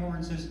wife comes over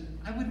and says,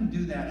 "I wouldn't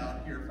do that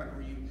out here if I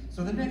were you."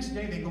 So the next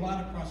day they go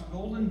out across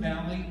Golden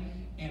Valley,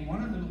 and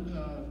one of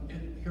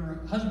her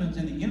husband's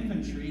in the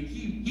infantry.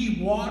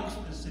 He walks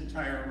this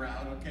entire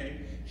route.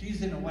 Okay,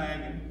 she's in a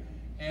wagon,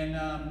 and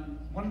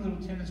one of the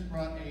lieutenants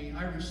brought a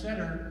Irish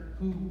setter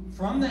who,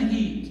 from the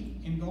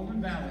heat in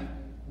Golden Valley,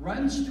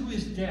 runs to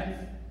his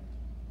death,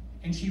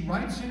 and she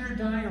writes in her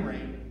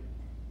diary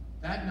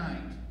that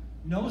night,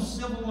 "No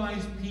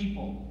civilized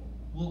people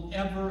will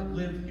ever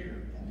live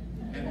here."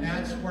 And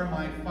that's where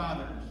my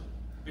father's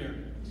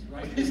buried,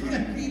 right? He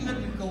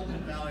lived in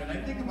Golden Valley, and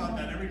I think about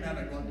that every time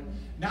I go there.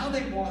 Now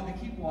they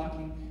keep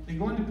walking. They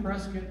go into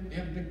Prescott. They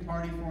have a big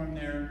party for him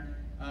there.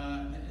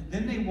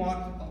 Then they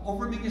walk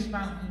over Mingus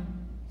Mountain,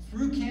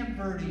 through Camp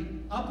Verde,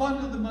 up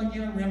onto the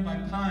Mogollon Rim by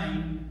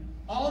Pine,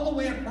 all the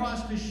way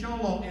across to Show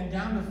Low and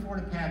down to Fort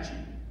Apache.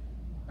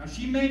 Now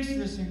she makes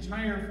this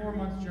entire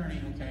 4-month journey,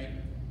 okay?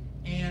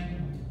 And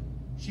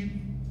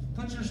she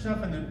puts her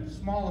stuff in a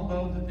small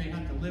abode that they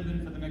have to live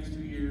in for the next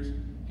 2 years.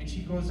 And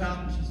she goes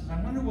out and she says, "I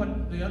wonder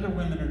what the other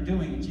women are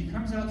doing." And she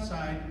comes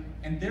outside,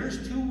 and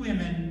there's 2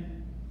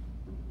 women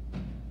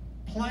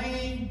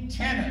playing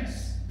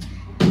tennis.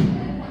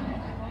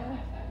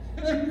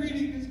 And I'm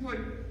reading this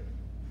going,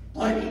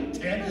 playing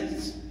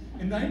tennis?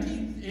 In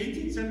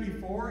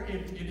 1874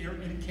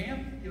 in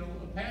Camp,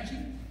 Apache?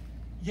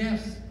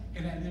 Yes.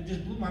 And it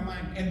just blew my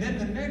mind. And then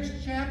the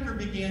next chapter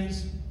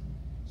begins.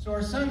 So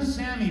our son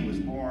Sammy was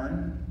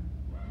born.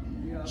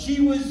 Yeah.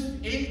 She was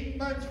 8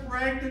 months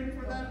pregnant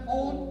for the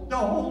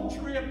whole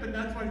trip, and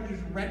that's why she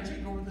was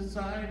wrenching over the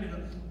side and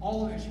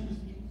all of it. She was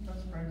 8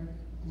 months pregnant.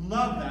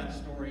 Love that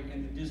story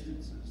and the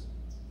distances.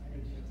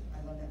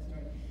 I love that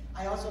story.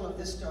 I also love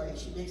this story.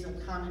 She makes a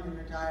comment in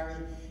her diary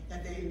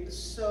that they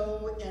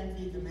so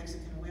envied the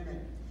Mexican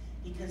women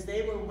because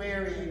they were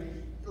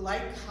wearing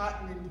light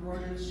cotton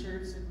embroidered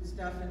shirts and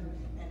stuff and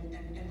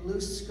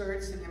loose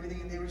skirts and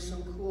everything, and they were so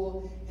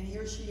cool. And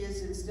here she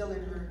is, and still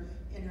in her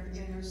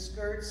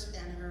skirts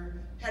and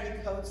her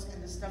petticoats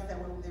and the stuff that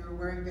they were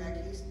wearing back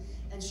east.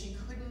 And she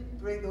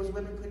those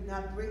women could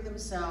not bring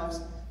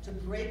themselves to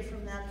break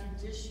from that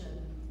tradition,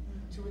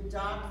 to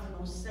adopt the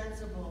most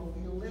sensible,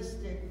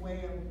 realistic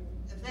way of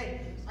thing.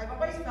 I've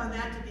always found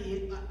that to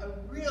be a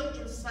real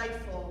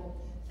insightful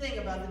thing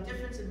about the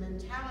difference in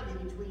mentality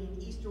between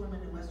Eastern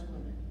women and Western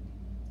women.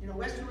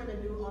 Western women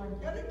knew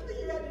automatically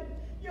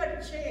you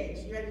had to change.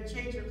 You had to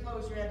change your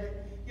clothes. You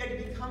had to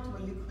be comfortable.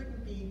 You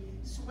couldn't be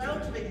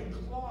sweltering in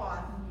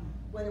cloth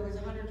when it was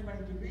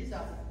 120 degrees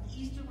out.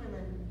 Eastern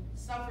women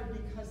suffered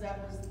because that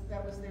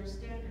was their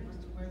standard, was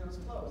to wear those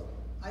clothes.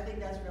 I think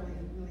that's really,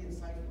 really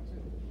insightful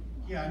too.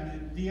 Yeah,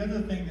 and the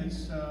other thing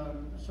that's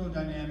so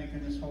dynamic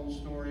in this whole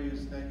story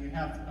is that you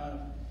have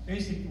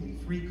basically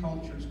 3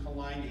 cultures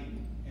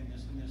colliding in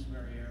this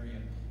very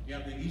area. You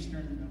have the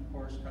Eastern, of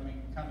course,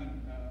 coming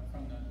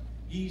from the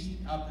east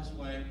out this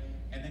way,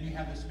 and then you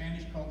have the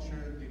Spanish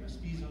culture, the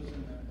mestizos,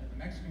 and the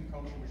Mexican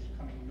culture, which is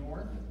coming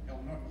north,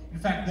 El Norte. In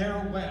fact, their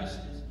west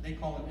they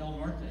call it El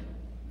Norte.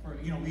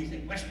 We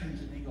say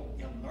Westerns, and they go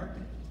El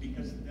Norte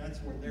because that's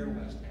where their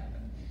west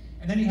happened.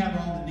 And then you have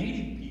all the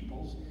native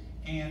peoples.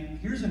 And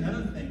here's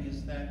another thing: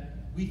 is that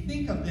we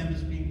think of them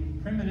as being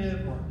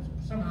primitive or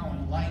somehow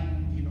enlightened,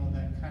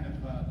 that kind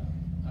of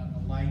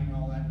the light and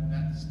all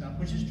that stuff,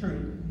 which is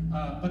true.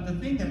 But the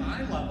thing that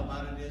I love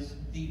about it is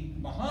the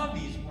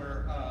Mojaves,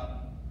 where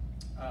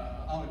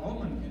Ollie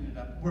Bowman ended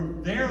up, were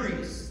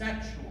very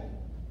sexual,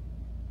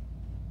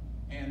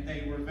 and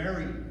they were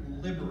very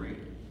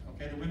liberated.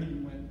 Okay, the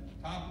women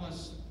went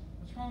topless.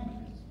 What's wrong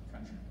with this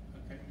country?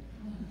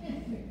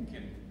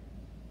 Okay,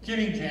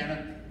 kidding,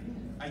 Jana.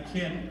 I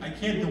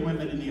kid the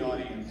women in the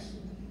audience.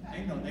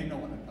 They know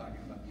what I'm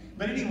talking about.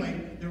 But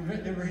anyway, they're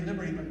very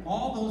liberated. But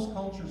all those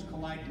cultures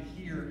collided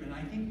here, and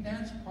I think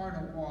that's part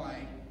of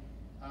why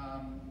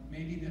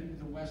maybe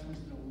the West was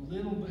a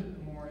little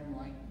bit more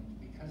enlightened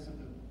because of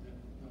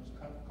those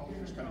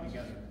cultures coming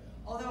together.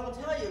 Although I'll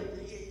tell you,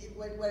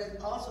 what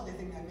is also the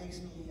thing that makes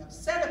me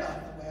upset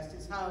about the West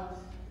is how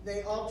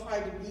they all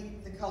tried to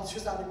beat the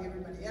cultures out of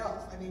everybody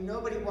else. I mean,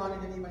 nobody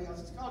wanted anybody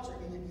else's culture.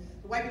 I mean,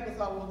 the white people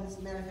thought, well, this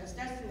is manifest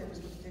destiny that we're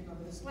supposed to take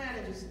over this land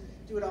and just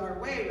do it our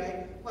way,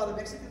 right? Well, the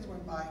Mexicans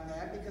weren't buying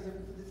that because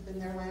it's been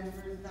their land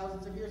for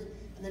thousands of years.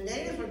 And the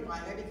natives weren't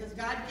buying it because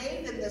God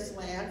gave them this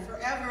land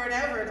forever and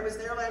ever, and it was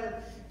their land.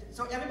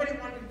 So everybody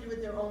wanted to do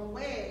it their own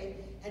way,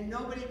 and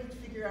nobody could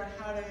figure out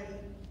how to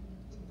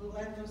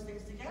blend those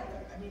things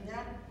together. I mean,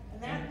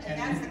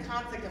 that's the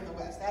conflict of the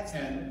West.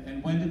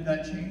 And when did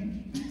that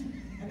change?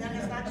 And that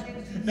has not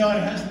changed. No,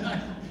 it has not.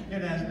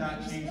 It has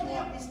not changed a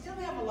lot. We still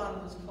have a lot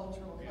of those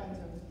cultural kinds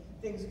of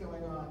things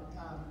going on.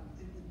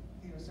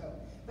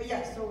 But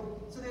yeah, so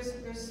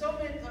there's so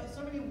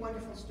many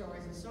wonderful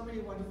stories and so many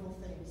wonderful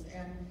things,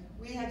 and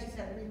we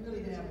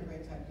really did have a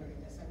great time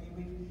doing this. I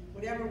mean,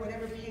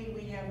 whatever pain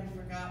we have, we've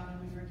forgotten,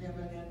 we've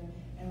forgiven,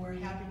 and we're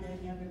happy to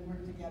have it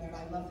work together. And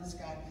I love this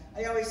guy.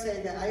 I always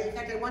say that. In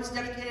fact, I once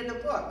dedicated a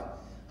book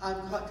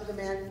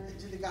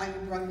to the guy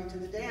who brought me to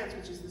the dance,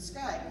 which is this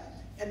guy.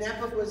 And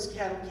that book was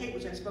Cattle Kate,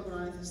 which I've spoken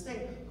on at this thing,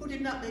 who did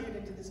not make it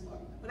into this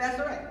book. But that's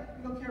all right.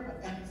 We don't care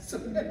about that. So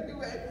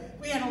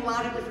we had a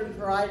lot of different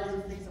varieties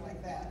and things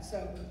like that.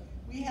 So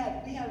we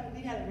had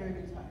a very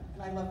good time,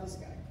 and I love this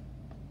guy.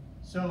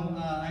 So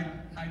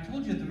I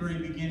told you at the very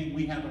beginning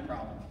we have a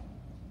problem.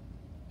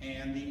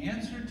 And the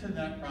answer to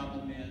that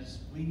problem is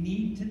we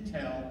need to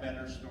tell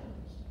better stories.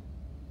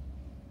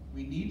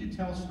 We need to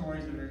tell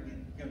stories that are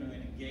going to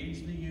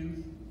engage the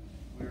youth.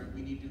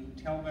 We need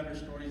to tell better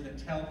stories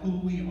that tell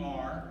who we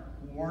are,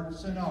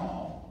 warts and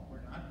all.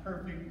 We're not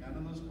perfect. None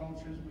of those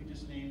cultures we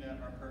just named that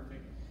are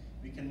perfect.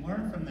 We can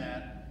learn from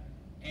that.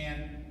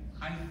 And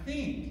I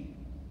think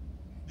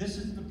this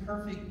is the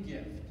perfect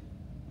gift,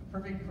 the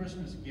perfect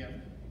Christmas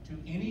gift to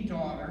any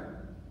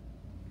daughter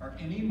or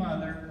any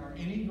mother or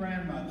any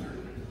grandmother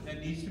that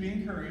needs to be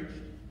encouraged,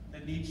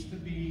 that needs to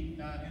be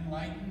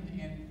enlightened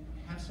and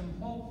have some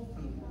hope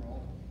for the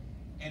world.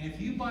 And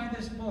if you buy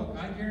this book,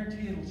 I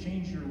guarantee it'll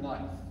change your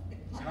life.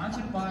 Not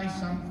to buy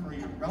some for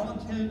your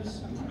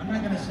relatives. I'm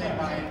not going to say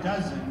buy a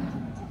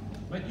dozen,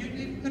 but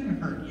it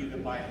couldn't hurt you to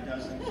buy a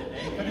dozen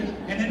today.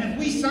 And then if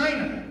we sign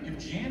them, if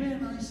Jana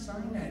and I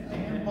sign that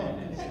damn book,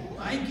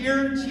 I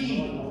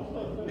guarantee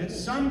that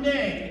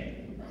someday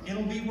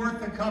it'll be worth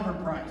the cover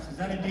price. Is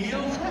that a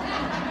deal?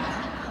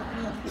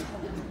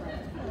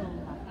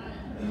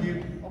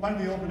 Why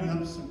don't we open it up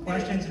to some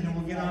questions, and then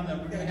we'll get on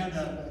we're going to have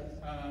the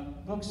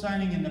book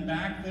signing in the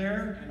back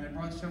there, and I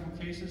brought several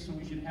cases, so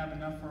we should have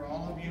enough for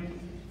all of you,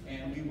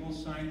 and we will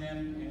sign them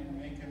and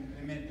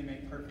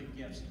make perfect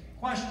gifts.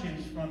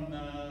 Questions from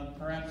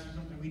perhaps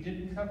something we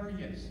didn't cover?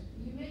 Yes.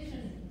 You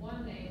mentioned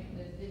one name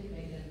that didn't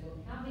make that book.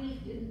 How many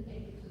didn't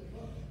make it to the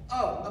book?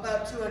 Oh,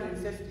 about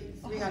 250,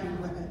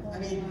 300 women. I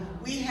mean,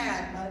 we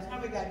had, by the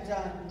time we got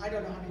done, I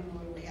don't know how many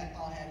women we had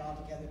all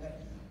together,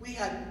 but we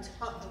had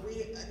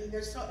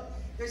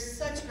there's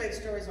such great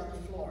stories on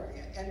the floor.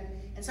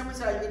 And someone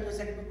said, are you going to do a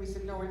second book? We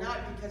said, no, we're not,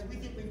 because we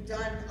think we've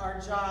done our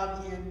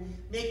job in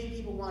making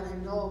people want to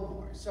know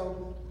more.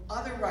 So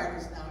other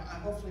writers now,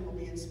 hopefully, will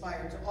be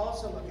inspired to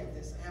also look at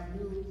this and have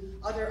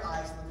other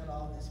eyes look at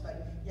all of this.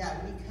 But yeah,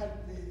 we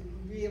cut the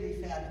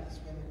really fabulous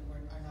women who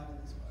are not in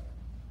this book.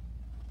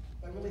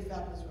 But really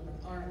fabulous women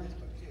are in this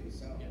book too,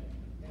 so,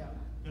 you know.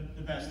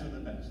 The best of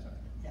the best.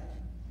 Yeah.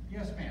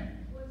 Yes, ma'am.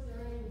 Was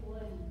there any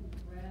one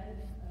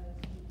thread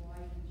as to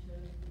why you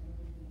chose the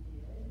movie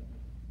you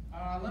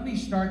did? Let me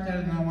start that,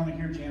 and I want to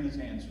hear Jana's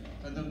answer.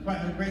 The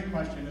great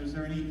question, is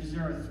there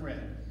a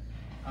thread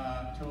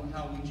to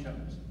how we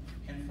chose?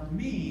 And for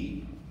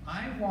me,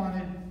 I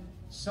wanted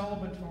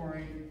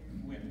celebratory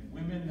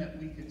women that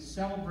we could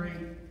celebrate,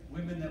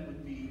 women that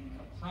would be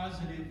a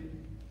positive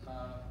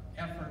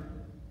effort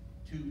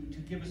to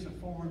give us a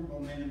forward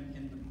momentum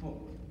in the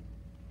book.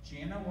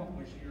 Jana, what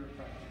was your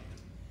approach?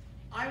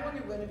 I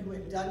wanted women who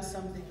had done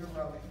something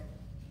heroic.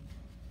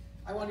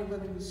 I wanted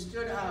women who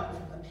stood out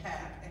from the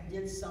pack and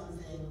did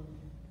something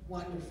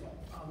wonderful.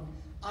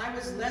 I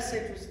was less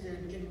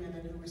interested in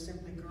women who were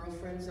simply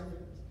girlfriends of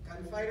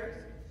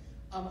gunfighters,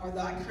 or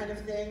that kind of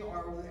thing, or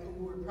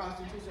who were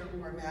prostitutes or who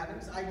were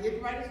madams. I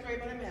did write a story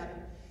about a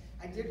madam.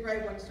 I did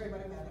write one story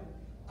about a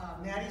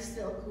madam. Maddie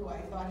Silk, who I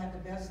thought had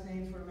the best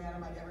name for a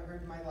madam I'd ever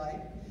heard in my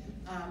life,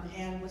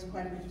 and was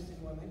quite an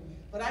interesting woman.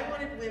 But I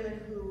wanted women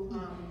who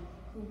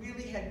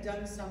really had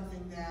done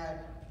something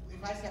that,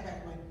 if I sat back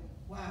and went,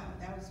 wow,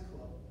 that was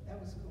cool. That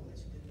was cool that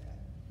she did that.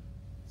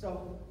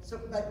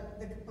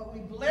 But we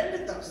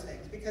blended those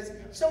things, because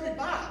so did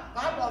Bob.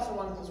 Bob also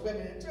wanted those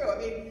women in too. I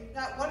mean,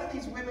 not one of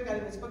these women got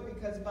in this book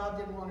because Bob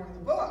didn't want her in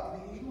the book. I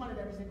mean, he wanted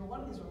every single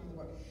one of these women in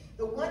the book.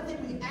 The one thing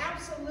we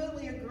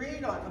absolutely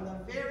agreed on from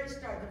the very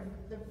start,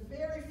 the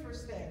very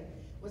first thing,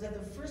 was that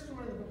the first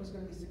woman in the book was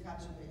going to be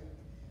Sacagawea,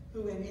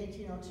 who in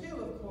 1802,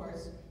 of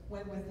course,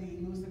 went with the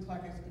Lewis and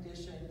Clark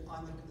expedition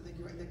on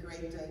the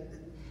great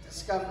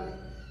discovery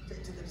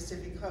to the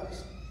Pacific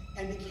coast,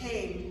 and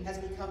has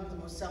become the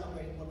most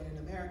celebrated woman in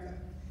America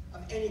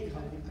of any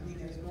kind. I mean,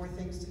 there's more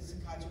things to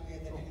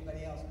Sacagawea than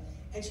anybody else.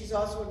 And she's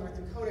also a North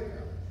Dakota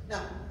girl.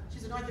 Now,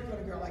 she's a North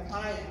Dakota girl like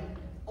I am,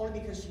 only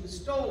because she was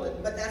stolen,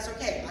 but that's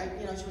okay.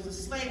 She was a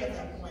slave at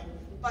that point.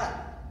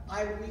 But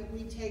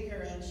we take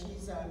her, and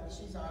she's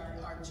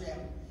our gem.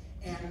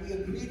 And we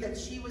agreed that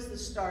she was the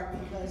start,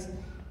 because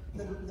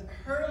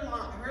her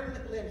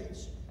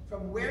lineage,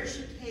 from where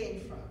she came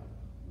from,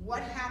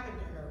 what happened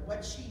to her,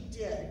 what she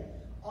did,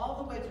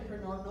 all the way to her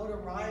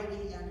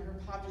notoriety and her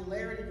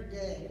popularity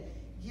today,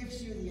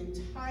 gives you the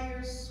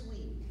entire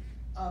sweep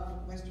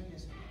of Western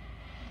history.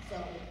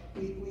 So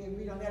we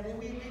agreed on that, and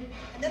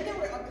then there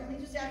were, let me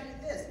just add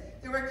this,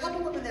 there were a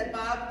couple women that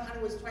Bob kind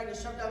of was trying to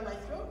shove down my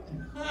throat.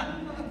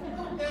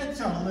 That's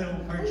a little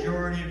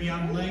pejorative,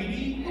 young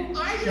lady.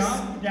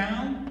 Shove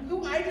down?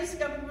 who I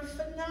discovered were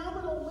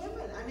phenomenal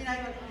women. I mean, I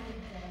went, oh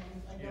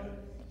my God, I know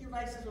he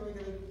likes this really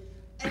good.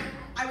 And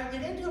I would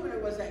get into him and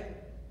it was like,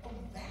 oh,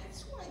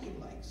 that's why he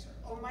likes her.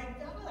 Oh my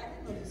God, I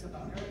didn't know this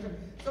about her.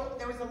 So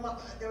there was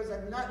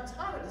a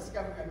ton of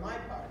discovery on my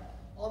part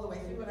all the way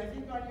through, and I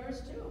think on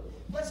yours too.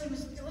 Plus he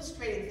was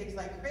illustrating things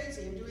like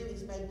crazy and doing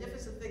these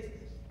magnificent things.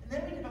 And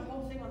then we did a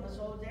whole thing on the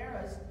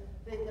Soldadas,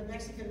 the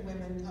Mexican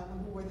women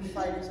who were the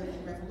fighters of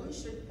the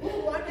revolution,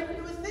 who I never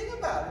knew a thing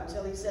about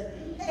until he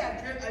said, hey,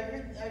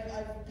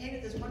 I've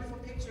painted this wonderful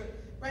picture,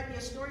 write me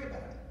a story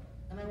about it.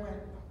 And I went,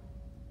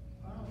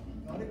 oh,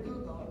 go to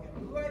Google, okay,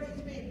 who are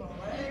these people?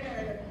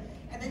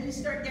 And then you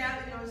start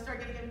getting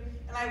them,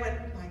 and I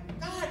went, my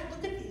God,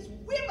 look at these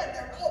women,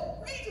 they're all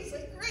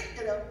outrageously great,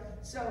 you know.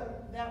 So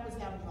that was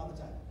happening all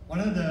the time. One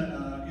of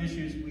the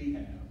issues we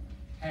have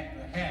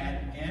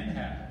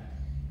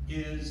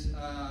is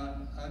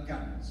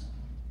guns.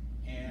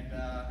 And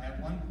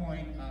at one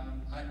point,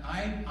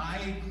 I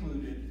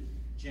included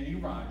Jenny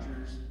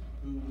Rogers,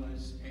 who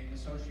was an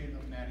associate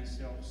of Matty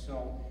Silks.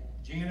 So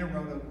Jana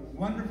wrote a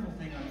wonderful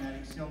thing on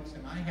Matty Silks,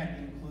 and I had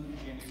to include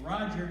Jenny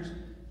Rogers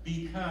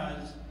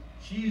because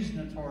she's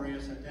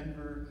notorious, a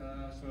Denver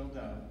soil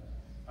dove.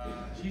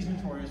 She's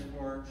notorious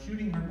for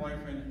shooting her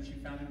boyfriend who she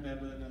found in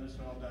bed with another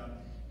soil dove.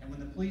 And when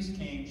the police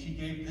came, she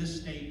gave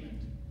this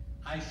statement: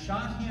 I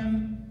shot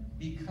him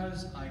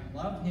because I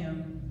love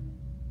him,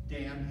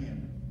 damn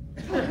him.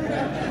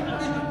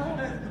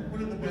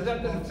 One of the best. Was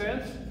that the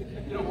defense?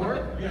 Did it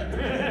work?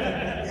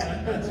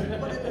 Yeah. That's it.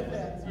 What a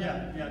defense.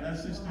 Yeah,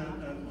 that's just I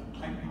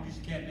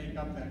just can't make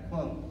up that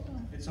quote.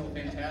 It's so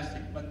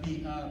fantastic. But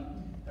the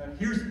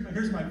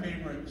here's my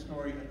favorite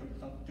story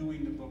of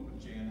doing the book with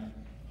Jana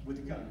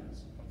with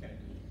guns. Okay,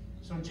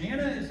 so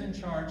Jana is in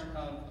charge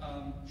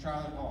of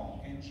Charlotte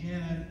Hall, and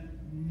Jana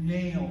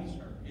nails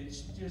her.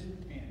 It's just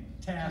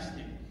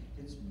fantastic.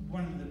 It's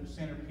one of the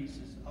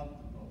centerpieces of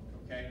the book.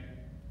 Okay,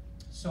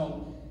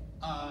 so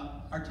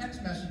our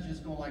text messages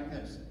go like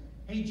this: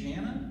 Hey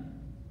Jana,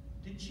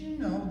 did you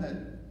know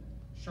that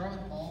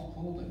Charlotte Hall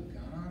pulled a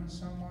gun on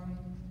someone?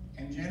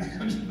 And Jana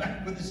comes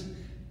back with this,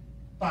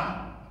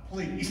 Bob,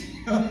 please.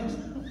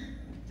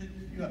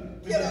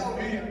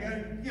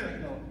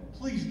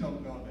 Please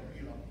don't go there.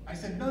 You know, I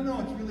said, no,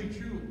 it's really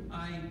true.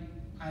 I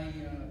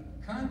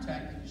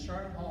contacted the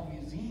Charlotte Hall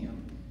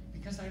Museum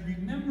because I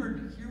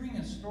remembered hearing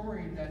a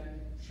story that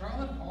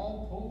Charlotte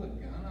Hall pulled a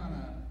gun on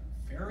a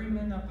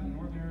ferryman up in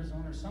northern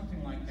Arizona or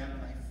something like that,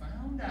 and I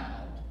found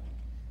out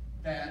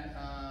that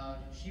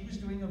she was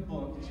doing a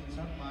book. She was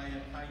up by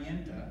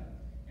Cayenta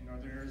in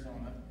northern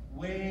Arizona,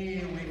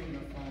 way away from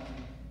the phone,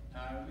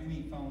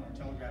 any phone or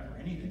telegraph or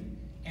anything.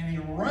 And a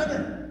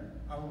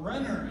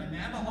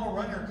Navajo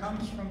runner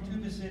comes from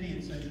Tuba City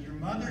and says, your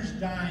mother's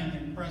dying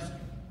in Prescott.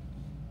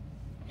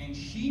 And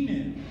she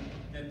knew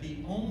that the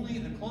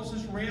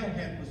closest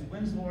railhead was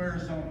Winslow,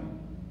 Arizona.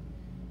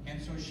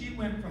 And so she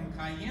went from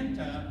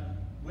Cayenta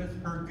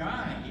with her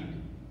guide,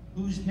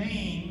 whose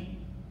name,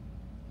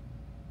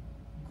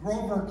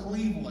 Grover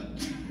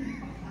Cleveland.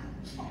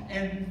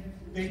 And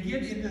they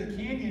get into the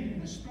canyon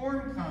and the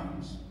storm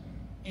comes,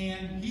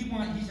 and he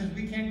says,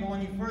 we can't go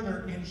any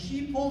further, and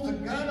she pulls a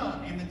gun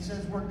on him and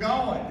says, we're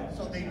going. And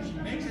so she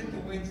makes it to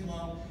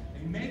Winslow,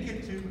 they make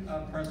it to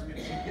Prescott,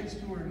 she gets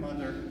to her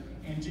mother,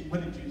 and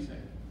what did you say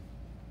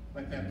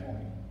at that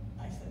point?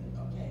 I said,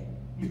 okay.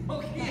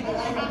 Okay.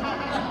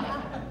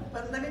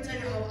 But let me tell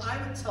you how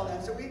I would tell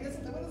that. So this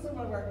is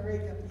one of our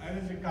great. I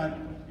was a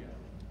gun. Yeah.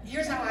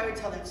 Here's how I would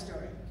tell that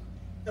story.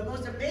 The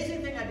most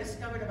amazing thing I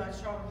discovered about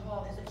Charlotte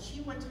Hall is that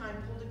she one time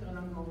pulled a gun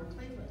on Grover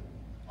Cleveland.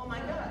 Oh my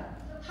God,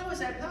 how is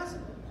that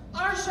possible?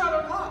 Our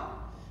Charlotte Hall,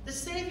 the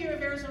savior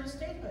of Arizona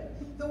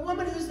statehood, the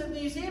woman whose the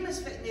museum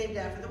is named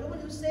after, the woman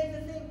who saved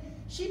the thing,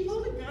 she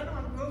pulled a gun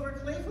on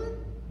Grover Cleveland?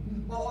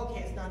 Well,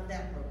 okay, it's not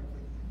that Grover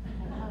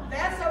Cleveland.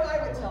 That's how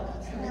I would tell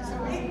that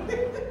story.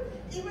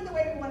 So even the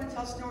way we want to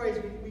tell stories,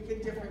 we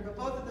get different, but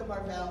both of them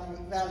are valuable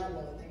and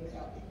they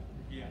help you.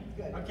 Yeah.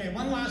 Good. Okay,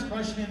 one last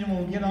question and then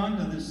we'll get on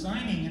to the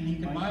signing and you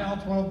can buy all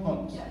 12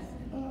 books. Yes.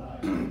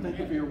 Thank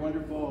you for your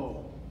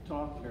wonderful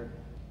talk here.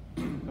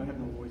 I have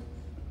no voice.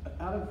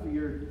 Out of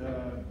your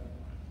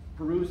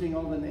perusing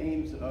all the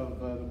names of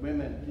the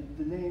women, did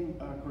the name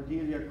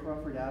Cordelia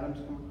Crawford Adams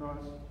come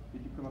across?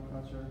 Did you come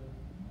across her?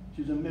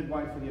 She was a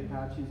midwife for the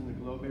Apaches in the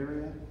Globe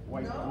area,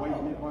 white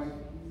midwife.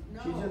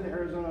 No. She's in the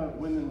Arizona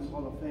Women's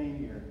Hall of Fame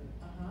here.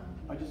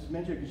 I just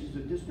mentioned her because she's a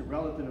distant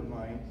relative of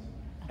mine.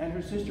 And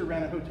her sister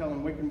ran a hotel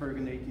in Wickenburg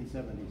in the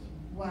 1870s.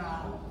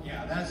 Wow.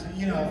 Yeah, that's,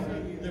 you know,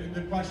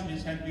 the question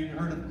is, have you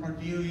heard of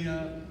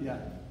Cordelia? Yeah.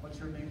 What's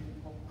her name?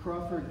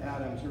 Crawford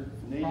Adams, her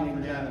name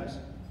Crawford is Adams.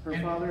 Her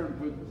father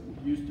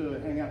used to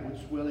hang out with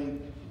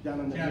Swilling down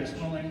in the Jack ditch.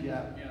 Swilling?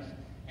 Yeah. Yes.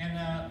 And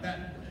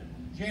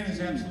Jan is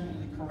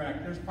absolutely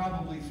correct. There's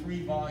probably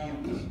 3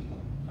 volumes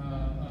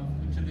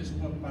to this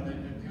book, but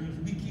because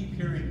we keep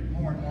hearing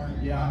more and more.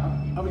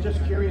 Yeah, I was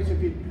just curious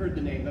if you'd heard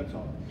the name, that's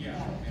all.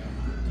 Yeah.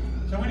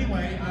 So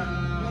anyway,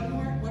 One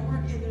more.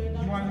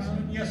 you want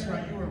to? Yes,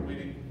 right. You were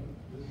waiting.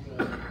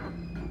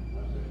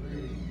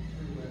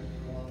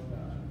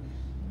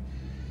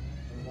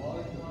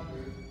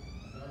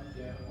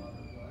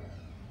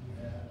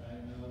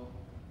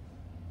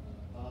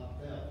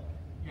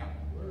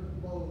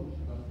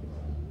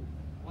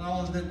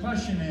 the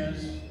question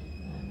is,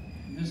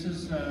 this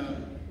is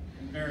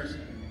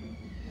embarrassing.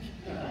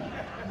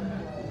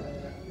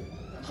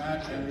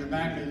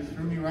 It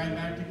threw me right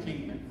back to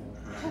Kingman.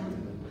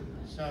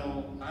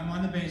 So I'm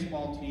on the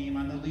baseball team,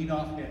 I'm the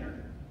leadoff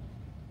hitter,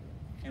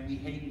 and we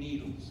hate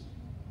needles.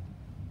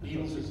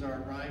 Needles is our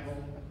rival.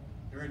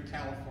 They're in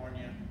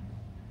California.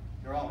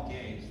 They're all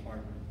gay as far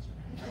as we're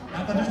concerned.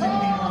 Not that there's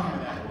anything wrong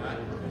with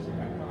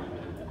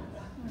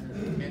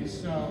that. And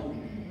so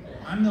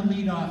I'm the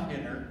leadoff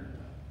hitter,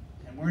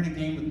 and we're in a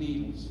game with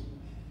needles.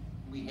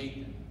 We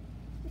hate them.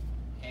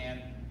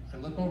 And I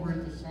look over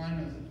at the sign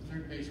of the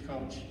third base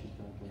coach,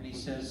 and he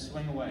says,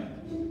 swing away.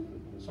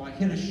 So I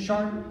hit a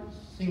sharp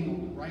single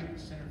right in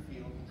center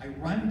field. I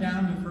run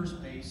down to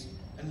first base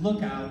and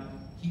look out.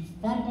 He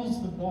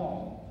fumbles the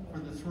ball for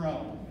the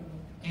throw.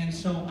 And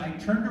so I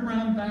turned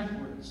around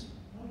backwards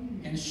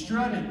and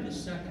strutted to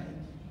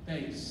second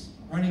base,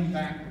 running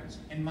backwards.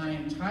 And my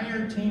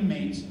entire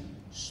teammates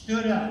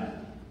stood up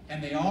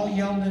and they all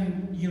yelled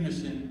in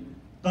unison,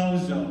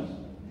 Bozo.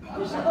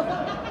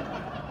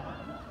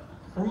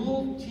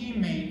 Cruel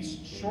teammates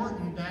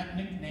shortened that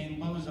nickname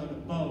Bozo to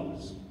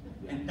Boze.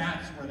 And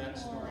that's where that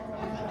story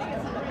comes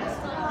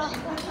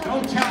from.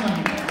 Don't tell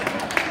anyone.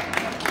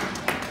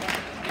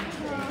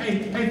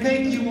 Hey,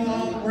 thank you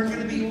all. We're going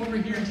to be over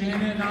here,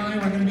 Jana and I.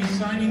 We're going to be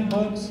signing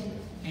books.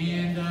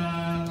 And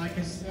like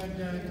I said,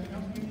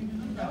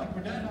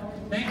 we're done.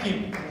 Thank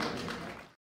you.